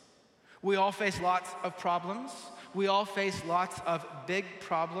sins. We all face lots of problems. We all face lots of big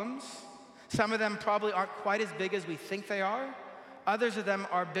problems. Some of them probably aren't quite as big as we think they are. Others of them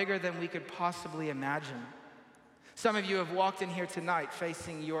are bigger than we could possibly imagine. Some of you have walked in here tonight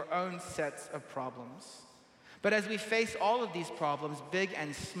facing your own sets of problems. But as we face all of these problems, big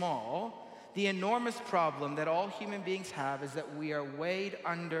and small, the enormous problem that all human beings have is that we are weighed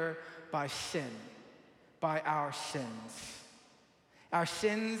under by sin, by our sins. Our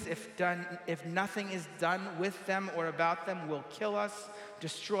sins, if nothing is done with them or about them, will kill us,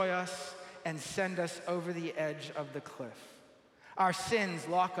 destroy us, and send us over the edge of the cliff. Our sins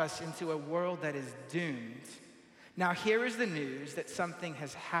lock us into a world that is doomed. Now, here is the news that something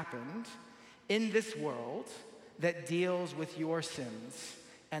has happened in this world that deals with your sins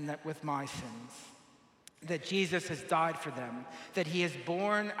and that with my sins. That Jesus has died for them, that he has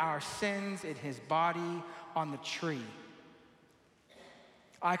borne our sins in his body on the tree.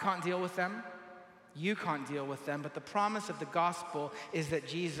 I can't deal with them. You can't deal with them. But the promise of the gospel is that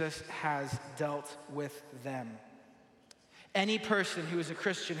Jesus has dealt with them. Any person who is a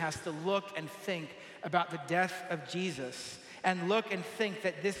Christian has to look and think about the death of Jesus and look and think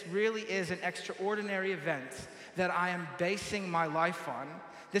that this really is an extraordinary event that I am basing my life on.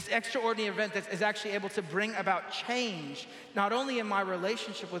 This extraordinary event that is actually able to bring about change, not only in my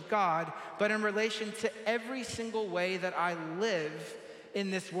relationship with God, but in relation to every single way that I live in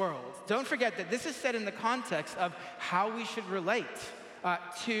this world. Don't forget that this is said in the context of how we should relate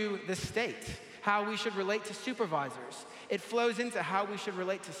to the state, how we should relate to supervisors. It flows into how we should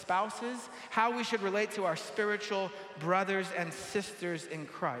relate to spouses, how we should relate to our spiritual brothers and sisters in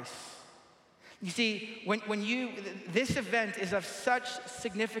Christ. You see, this event is of such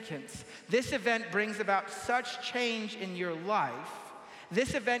significance. This event brings about such change in your life.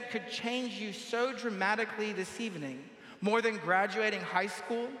 This event could change you so dramatically this evening, more than graduating high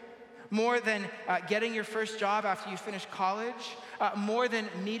school, more than getting your first job after you finish college, more than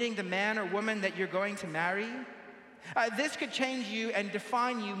meeting the man or woman that you're going to marry. This could change you and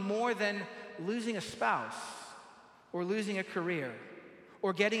define you more than losing a spouse or losing a career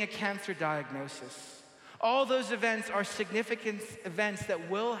or getting a cancer diagnosis. All those events are significant events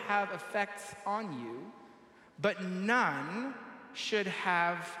that will have effects on you, but none should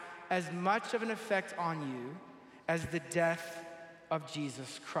have as much of an effect on you as the death of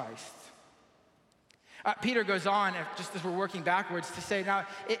Jesus Christ. Peter goes on, just as we're working backwards, to say, now,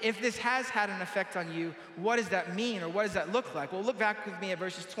 if this has had an effect on you, what does that mean, or what does that look like? Well, look back with me at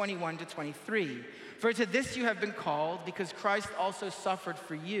verses 21 to 23. For to this you have been called, because Christ also suffered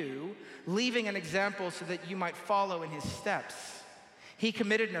for you, leaving an example so that you might follow in his steps. He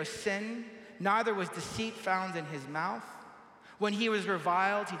committed no sin, neither was deceit found in his mouth. When he was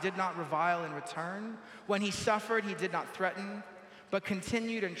reviled, he did not revile in return. When he suffered, he did not threaten, but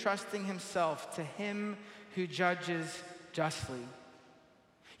continued entrusting himself to him who judges justly.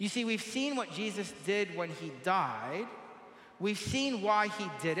 You see, we've seen what Jesus did when he died. We've seen why he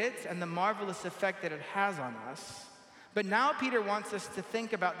did it and the marvelous effect that it has on us. But now Peter wants us to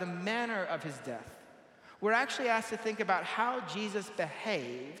think about the manner of his death. We're actually asked to think about how Jesus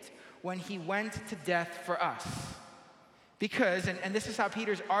behaved when he went to death for us. Because, and this is how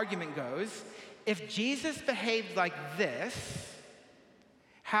Peter's argument goes, if Jesus behaved like this,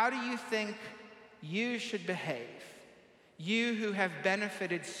 how do you think you should behave? You who have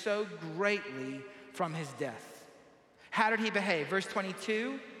benefited so greatly from his death. How did he behave? Verse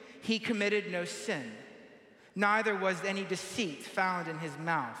 22, he committed no sin. Neither was any deceit found in his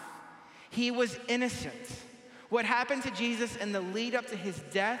mouth. He was innocent. What happened to Jesus in the lead up to his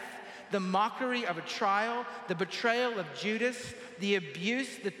death, the mockery of a trial, the betrayal of Judas, the abuse,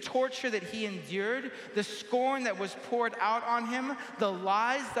 the torture that he endured, the scorn that was poured out on him, the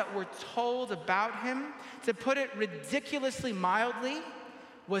lies that were told about him, to put it ridiculously mildly,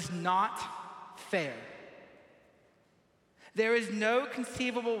 was not fair. There is no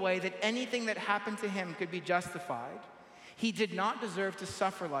conceivable way that anything that happened to him could be justified. He did not deserve to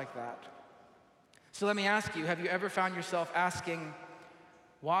suffer like that. So let me ask you, have you ever found yourself asking,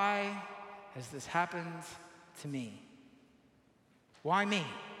 why has this happened to me? Why me?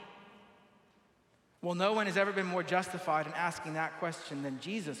 Well, no one has ever been more justified in asking that question than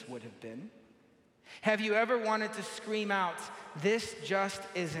Jesus would have been. Have you ever wanted to scream out, this just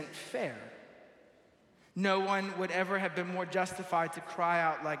isn't fair? No one would ever have been more justified to cry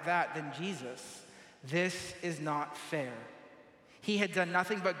out like that than Jesus. This is not fair. He had done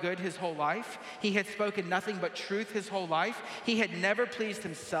nothing but good his whole life. He had spoken nothing but truth his whole life. He had never pleased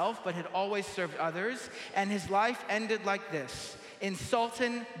himself, but had always served others. And his life ended like this: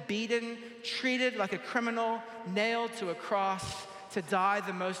 insulted, beaten, treated like a criminal, nailed to a cross to die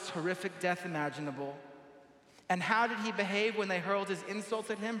the most horrific death imaginable. And how did he behave when they hurled his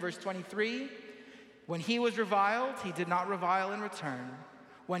insults at him? Verse 23, when he was reviled, he did not revile in return.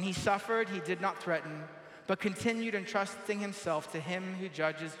 When he suffered, he did not threaten, but continued entrusting himself to him who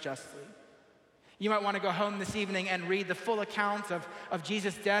judges justly. You might want to go home this evening and read the full account of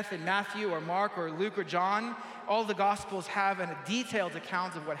Jesus' death in Matthew or Mark or Luke or John. All the Gospels have a detailed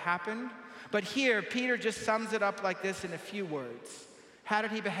account of what happened. But here, Peter just sums it up like this in a few words. How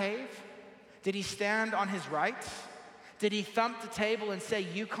did he behave? Did he stand on his rights? Did he thump the table and say,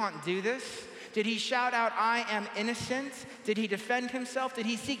 you can't do this? Did he shout out, I am innocent? Did he defend himself? Did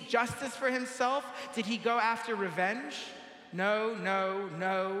he seek justice for himself? Did he go after revenge? No, no,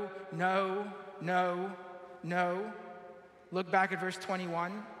 no, no, no, no. Look back at verse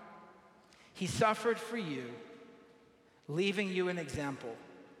 21. He suffered for you, leaving you an example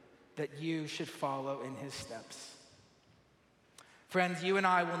that you should follow in his steps. Friends, you and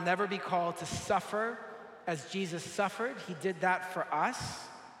I will never be called to suffer as Jesus suffered. He did that for us.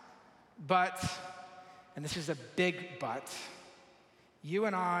 But, and this is a big but, you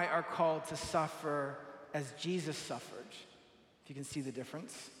and I are called to suffer as Jesus suffered. If you can see the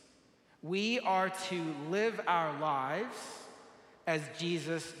difference. We are to live our lives as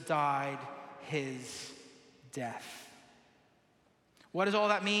Jesus died his death. What does all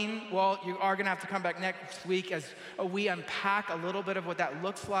that mean? Well, you are going to have to come back next week as we unpack a little bit of what that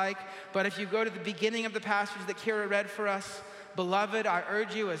looks like. But if you go to the beginning of the passage that Kira read for us, beloved, I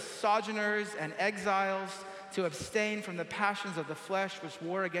urge you as sojourners and exiles to abstain from the passions of the flesh which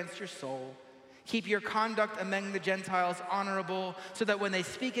war against your soul. Keep your conduct among the Gentiles honorable, so that when they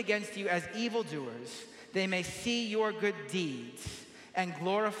speak against you as evildoers, they may see your good deeds and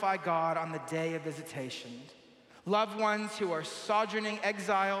glorify God on the day of visitation. Loved ones who are sojourning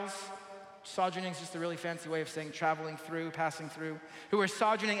exiles, sojourning is just a really fancy way of saying traveling through, passing through, who are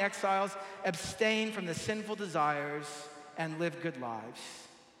sojourning exiles, abstain from the sinful desires and live good lives.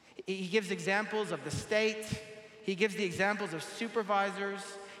 He gives examples of the state. He gives the examples of supervisors.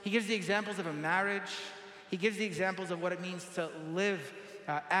 He gives the examples of a marriage. He gives the examples of what it means to live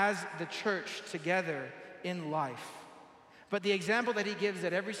as the church together in life. But the example that he gives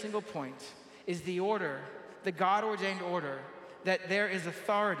at every single point is the order, the God-ordained order, that there is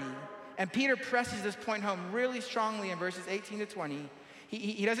authority. And Peter presses this point home really strongly in verses 18 to 20.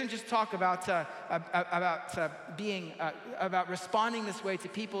 He doesn't just talk about responding this way to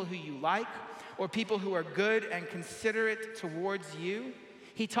people who you like or people who are good and considerate towards you.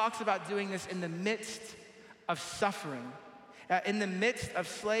 He talks about doing this in the midst of suffering, in the midst of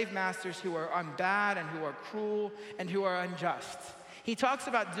slave masters who are bad and who are cruel and who are unjust. He talks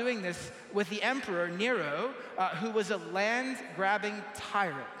about doing this with the emperor, Nero, who was a land-grabbing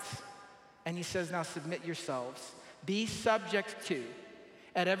tyrant. And he says, now submit yourselves. Be subject to.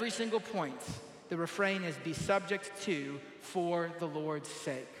 At every single point, the refrain is be subject to for the Lord's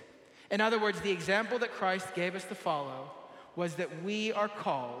sake. In other words, the example that Christ gave us to follow was that we are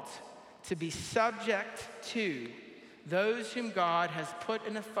called to be subject to those whom God has put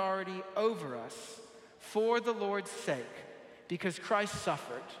in authority over us for the Lord's sake, because Christ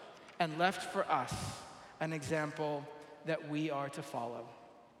suffered and left for us an example that we are to follow.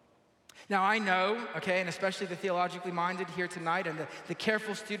 Now I know, and especially the theologically minded here tonight and the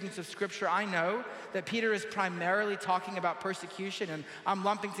careful students of Scripture, I know that Peter is primarily talking about persecution, and I'm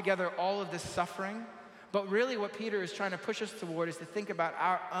lumping together all of this suffering. But really what Peter is trying to push us toward is to think about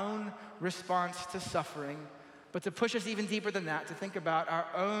our own response to suffering, but to push us even deeper than that, to think about our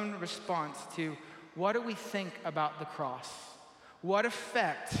own response to what do we think about the cross? What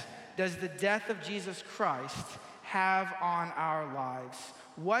effect does the death of Jesus Christ have on our lives?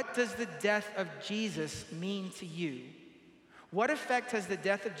 What does the death of Jesus mean to you? What effect has the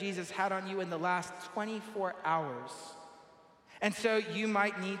death of Jesus had on you in the last 24 hours? And so you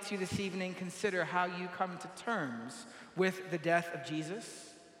might need to this evening consider how you come to terms with the death of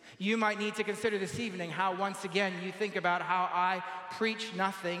Jesus. You might need to consider this evening how once again you think about how I preach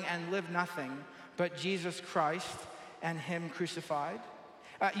nothing and live nothing but Jesus Christ and Him crucified.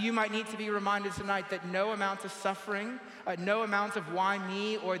 You might need to be reminded tonight that no amount of suffering, no amount of why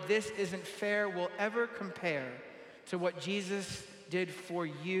me or this isn't fair will ever compare to what Jesus did for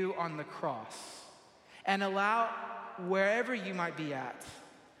you on the cross. And allow, wherever you might be at,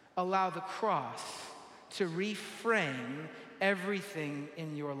 allow the cross to reframe everything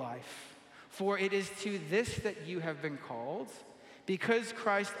in your life. For it is to this that you have been called, because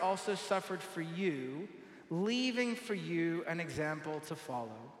Christ also suffered for you, leaving for you an example to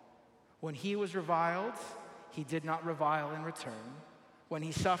follow. When he was reviled, he did not revile in return. When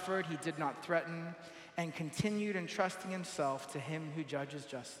he suffered, he did not threaten, and continued entrusting himself to him who judges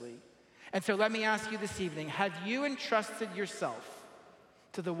justly. And so let me ask you this evening, have you entrusted yourself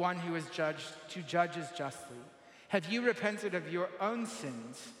to the one who judges justly? Have you repented of your own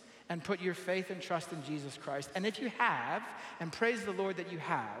sins and put your faith and trust in Jesus Christ? And if you have, and praise the Lord that you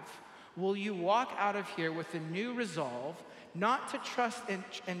have, will you walk out of here with a new resolve, not to trust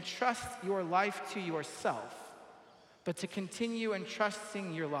your life to yourself, but to continue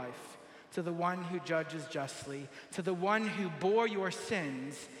entrusting your life to the one who judges justly, to the one who bore your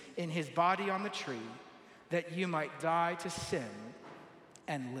sins in his body on the tree, that you might die to sin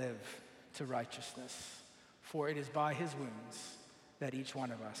and live to righteousness. For it is by his wounds that each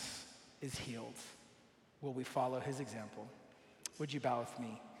one of us is healed. Will we follow his example? Would you bow with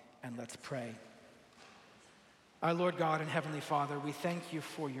me and let's pray. Our Lord God and Heavenly Father, we thank you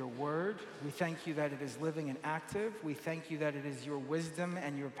for your word. We thank you that it is living and active. We thank you that it is your wisdom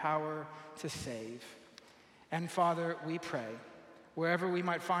and your power to save. And Father, we pray, wherever we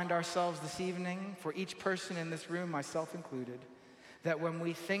might find ourselves this evening, for each person in this room, myself included, that when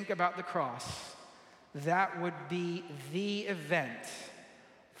we think about the cross, that would be the event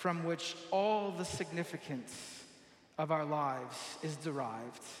from which all the significance of our lives is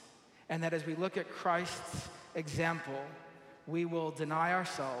derived. And that as we look at Christ's example, we will deny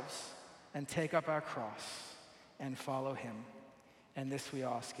ourselves and take up our cross and follow him. And this we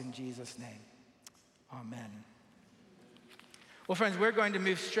ask in Jesus' name. Amen. Well, friends, we're going to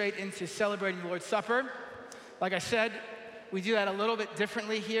move straight into celebrating the Lord's Supper. Like I said, we do that a little bit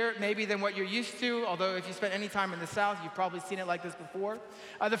differently here, maybe than what you're used to, although if you spent any time in the South, you've probably seen it like this before.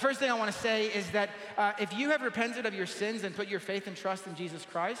 The first thing I want to say is that if you have repented of your sins and put your faith and trust in Jesus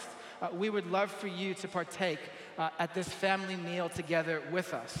Christ, we would love for you to partake at this family meal together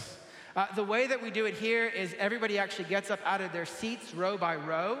with us. The way that we do it here is everybody actually gets up out of their seats row by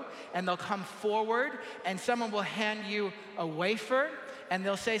row, and they'll come forward, and someone will hand you a wafer, and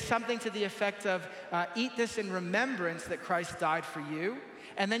they'll say something to the effect of, eat this in remembrance that Christ died for you.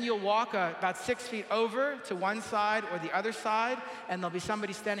 And then you'll walk about 6 feet over to one side or the other side, and there'll be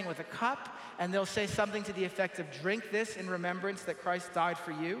somebody standing with a cup, and they'll say something to the effect of, drink this in remembrance that Christ died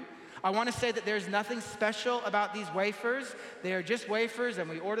for you. I want to say that there's nothing special about these wafers. They are just wafers, and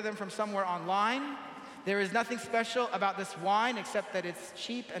we order them from somewhere online. There is nothing special about this wine except that it's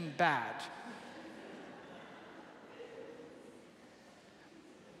cheap and bad.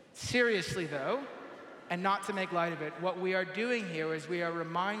 Seriously, though, and not to make light of it, what we are doing here is we are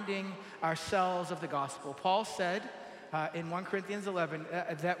reminding ourselves of the gospel. Paul said in 1 Corinthians 11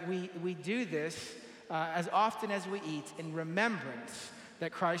 that we do this as often as we eat in remembrance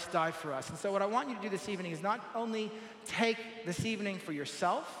that Christ died for us. And so what I want you to do this evening is not only take this evening for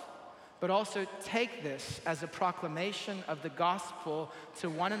yourself, but also take this as a proclamation of the gospel to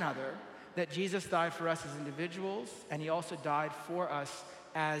one another, that Jesus died for us as individuals, and he also died for us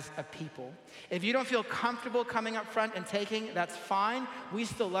as a people. If you don't feel comfortable coming up front and taking, that's fine. We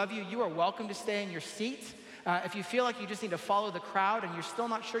still love you. You are welcome to stay in your seat. If you feel like you just need to follow the crowd and you're still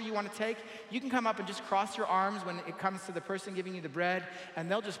not sure you want to take, you can come up and just cross your arms when it comes to the person giving you the bread, and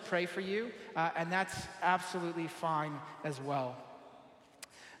they'll just pray for you, and that's absolutely fine as well.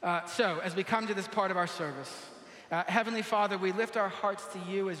 So, as we come to this part of our service, Heavenly Father, we lift our hearts to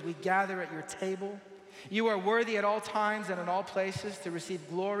you as we gather at your table. You are worthy at all times and in all places to receive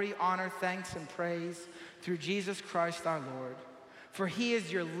glory, honor, thanks, and praise through Jesus Christ our Lord. For he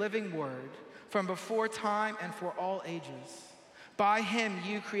is your living word from before time and for all ages. By him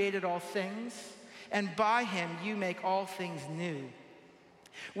you created all things, and by him you make all things new.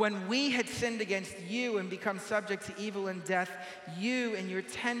 When we had sinned against you and become subject to evil and death, you in your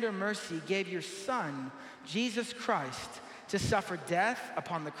tender mercy gave your Son, Jesus Christ, to suffer death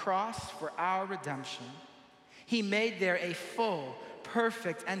upon the cross for our redemption. He made there a full,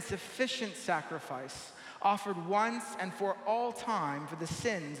 perfect, and sufficient sacrifice, offered once and for all time for the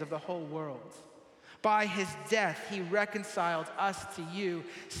sins of the whole world. By his death, he reconciled us to you,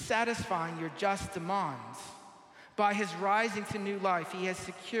 satisfying your just demands. By his rising to new life, he has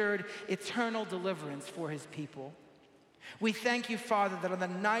secured eternal deliverance for his people. We thank you, Father, that on the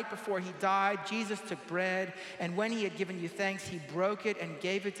night before he died, Jesus took bread, and when he had given you thanks, he broke it and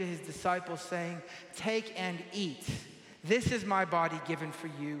gave it to his disciples, saying, "Take and eat. This is my body given for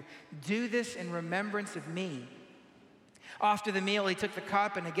you. Do this in remembrance of me." After the meal, he took the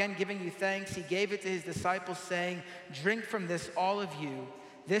cup, and again giving you thanks, he gave it to his disciples, saying, "Drink from this, all of you.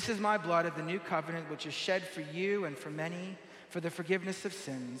 This is my blood of the new covenant, which is shed for you and for many for the forgiveness of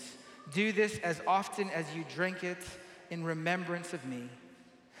sins. Do this as often as you drink it in remembrance of me."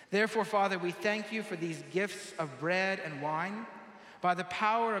 Therefore, Father, we thank you for these gifts of bread and wine. By the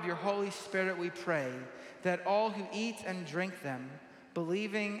power of your Holy Spirit, we pray that all who eat and drink them,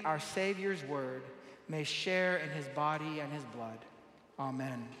 believing our Savior's word, may share in his body and his blood.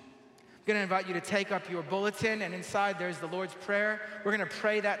 Amen. I'm going to invite you to take up your bulletin, and inside there's the Lord's Prayer. We're going to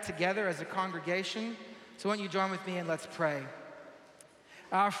pray that together as a congregation. So why don't you join with me and let's pray.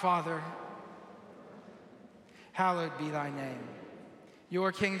 Our Father, hallowed be thy name.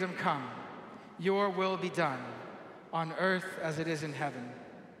 Your kingdom come, your will be done, on earth as it is in heaven.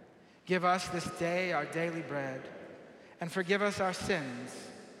 Give us this day our daily bread, and forgive us our sins,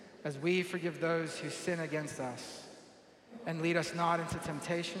 as we forgive those who sin against us. And lead us not into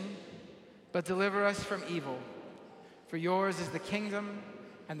temptation, but deliver us from evil. For yours is the kingdom,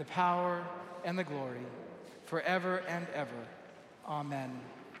 and the power, and the glory, forever and ever. Amen.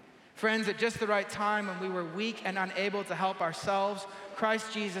 Friends, at just the right time, when we were weak and unable to help ourselves,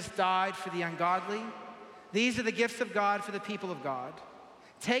 Christ Jesus died for the ungodly. These are the gifts of God for the people of God.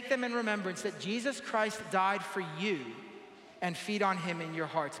 Take them in remembrance that Jesus Christ died for you, and feed on him in your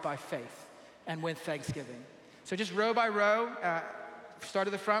hearts by faith and with thanksgiving. So just row by row, start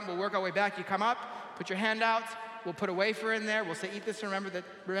at the front, we'll work our way back. You come up, put your hand out, we'll put a wafer in there, we'll say, eat this in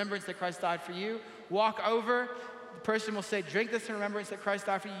remembrance that Christ died for you. Walk over, the person will say, drink this in remembrance that Christ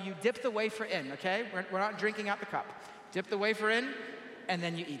died for you. You dip the wafer in, okay? We're not drinking out the cup. Dip the wafer in, and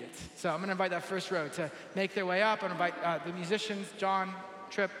then you eat it. So I'm gonna invite that first row to make their way up. I'm gonna invite the musicians, John,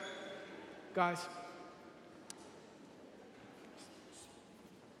 Tripp, guys.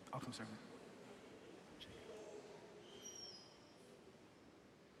 I'll come serve.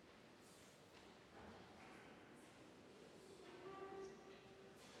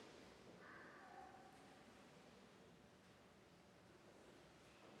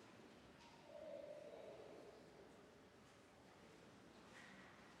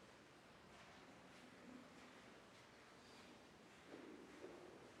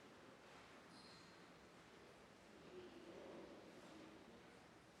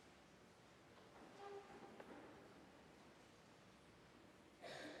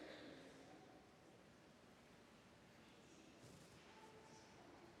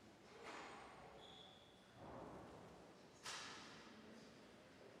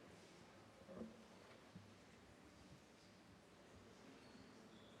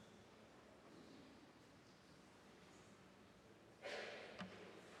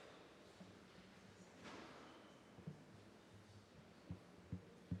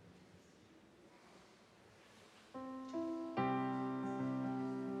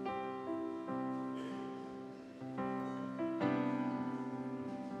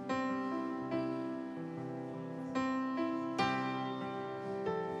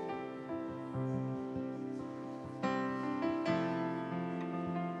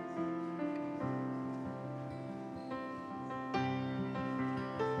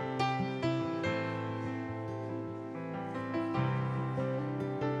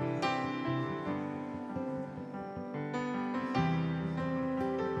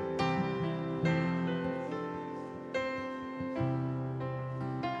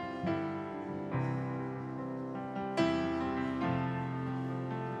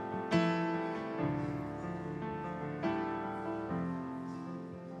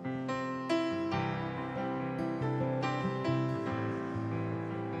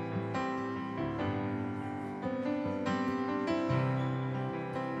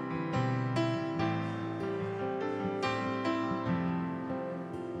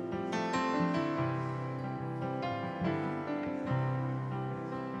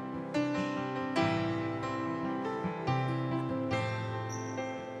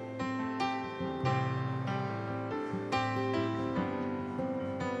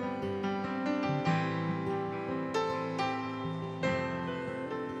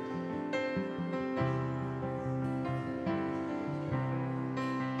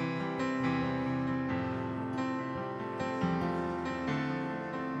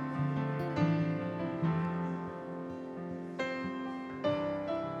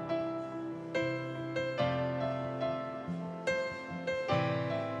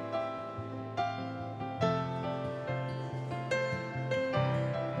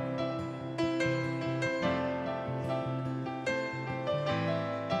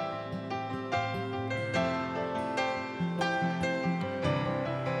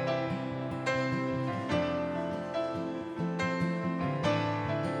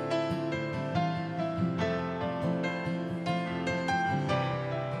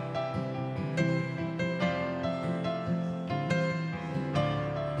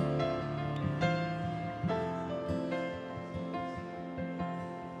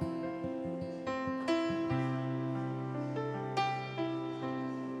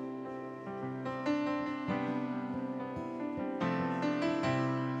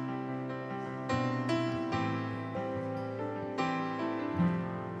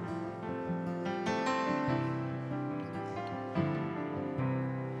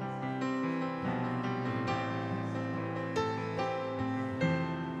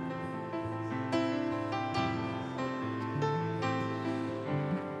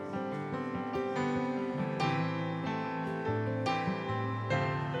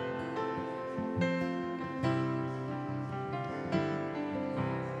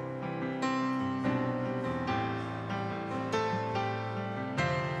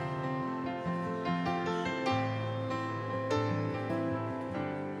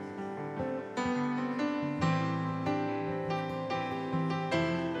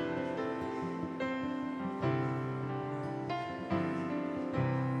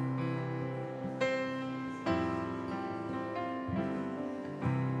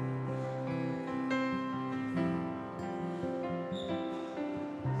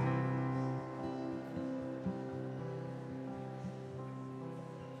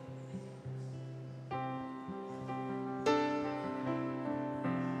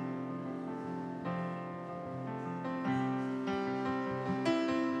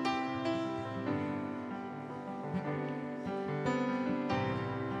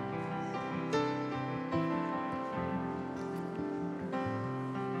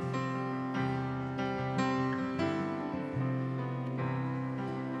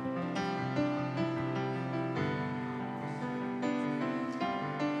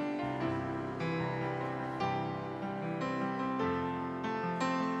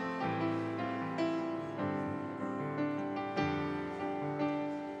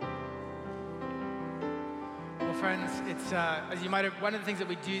 friends, it's as you might have. One of the things that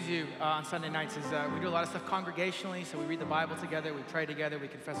we do on Sunday nights is we do a lot of stuff congregationally. So we read the Bible together, we pray together, we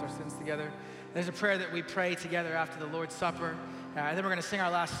confess our sins together. There's a prayer that we pray together after the Lord's Supper, and then we're going to sing our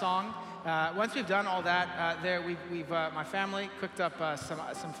last song. Once we've done all that, we've my family cooked up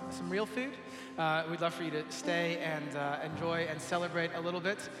some real food. We'd love for you to stay and enjoy and celebrate a little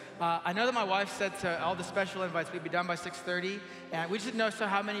bit. I know that my wife said to all the special invites we'd be done by 6:30, and we just didn't know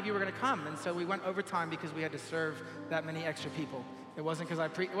how many of you were going to come, and so we went overtime because we had to serve that many extra people. It wasn't because I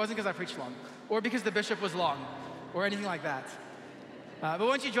preached long, or because the bishop was long, or anything like that. But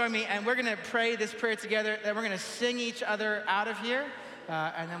won't you join me, and we're going to pray this prayer together, then we're going to sing each other out of here,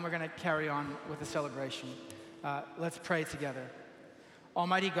 and then we're going to carry on with the celebration. Let's pray together.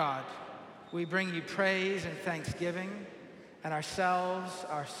 Almighty God, we bring you praise and thanksgiving, and ourselves,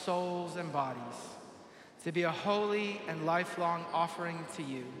 our souls, and bodies, to be a holy and lifelong offering to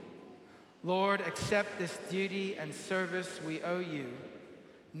you. Lord, accept this duty and service we owe you,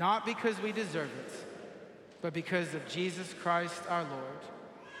 not because we deserve it, but because of Jesus Christ our Lord,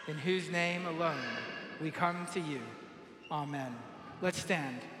 in whose name alone we come to you. Amen. Let's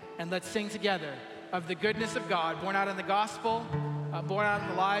stand and let's sing together of the goodness of God born out in the gospel, born out in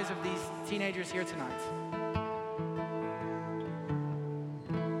the lives of these teenagers here tonight.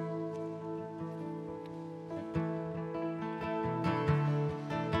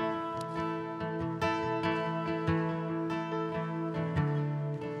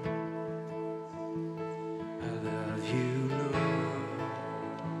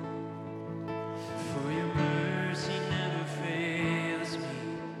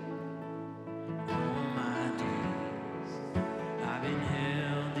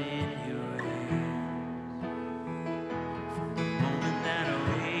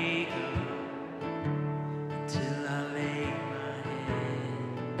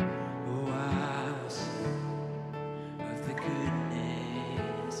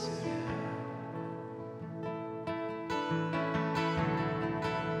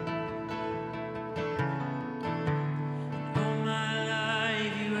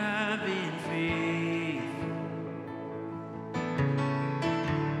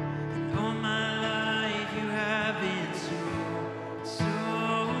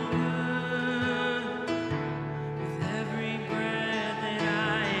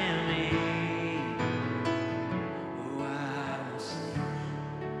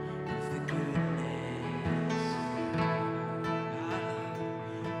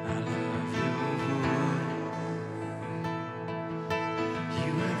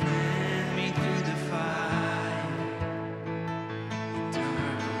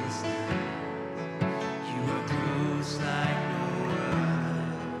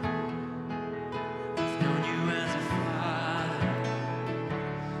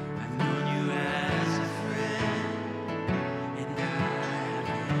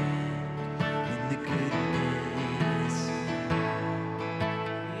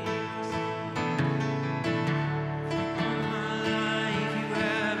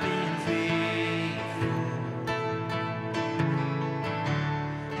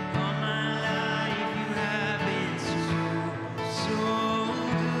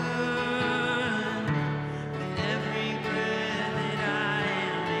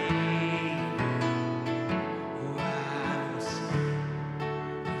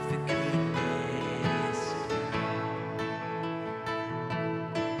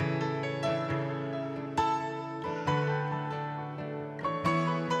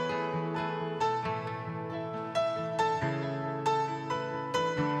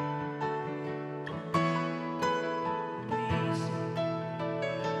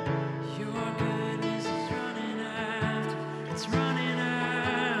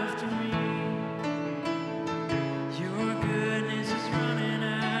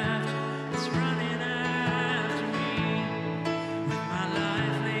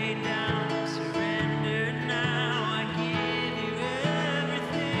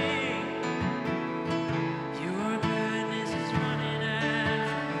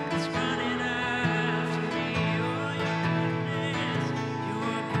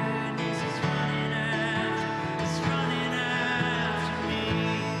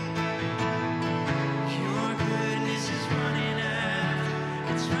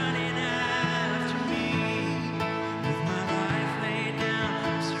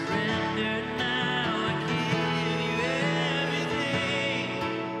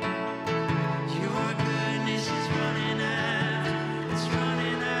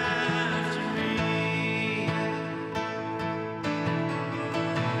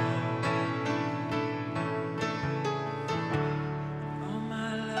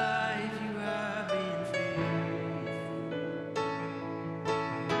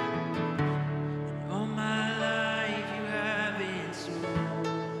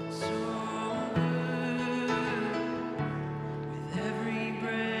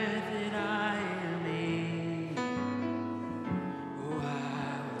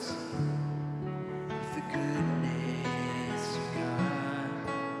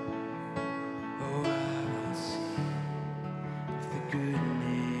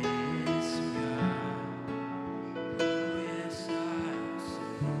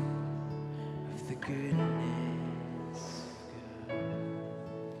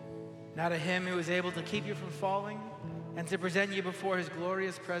 Now to him who is able to keep you from falling and to present you before his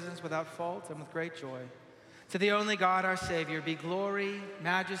glorious presence without fault and with great joy. To the only God, our Savior, be glory,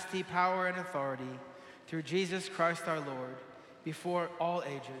 majesty, power, and authority through Jesus Christ our Lord, before all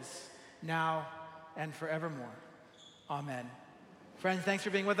ages, now and forevermore. Amen. Friends, thanks for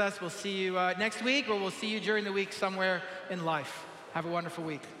being with us. We'll see you next week, or we'll see you during the week somewhere in life. Have a wonderful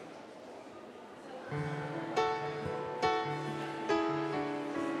week.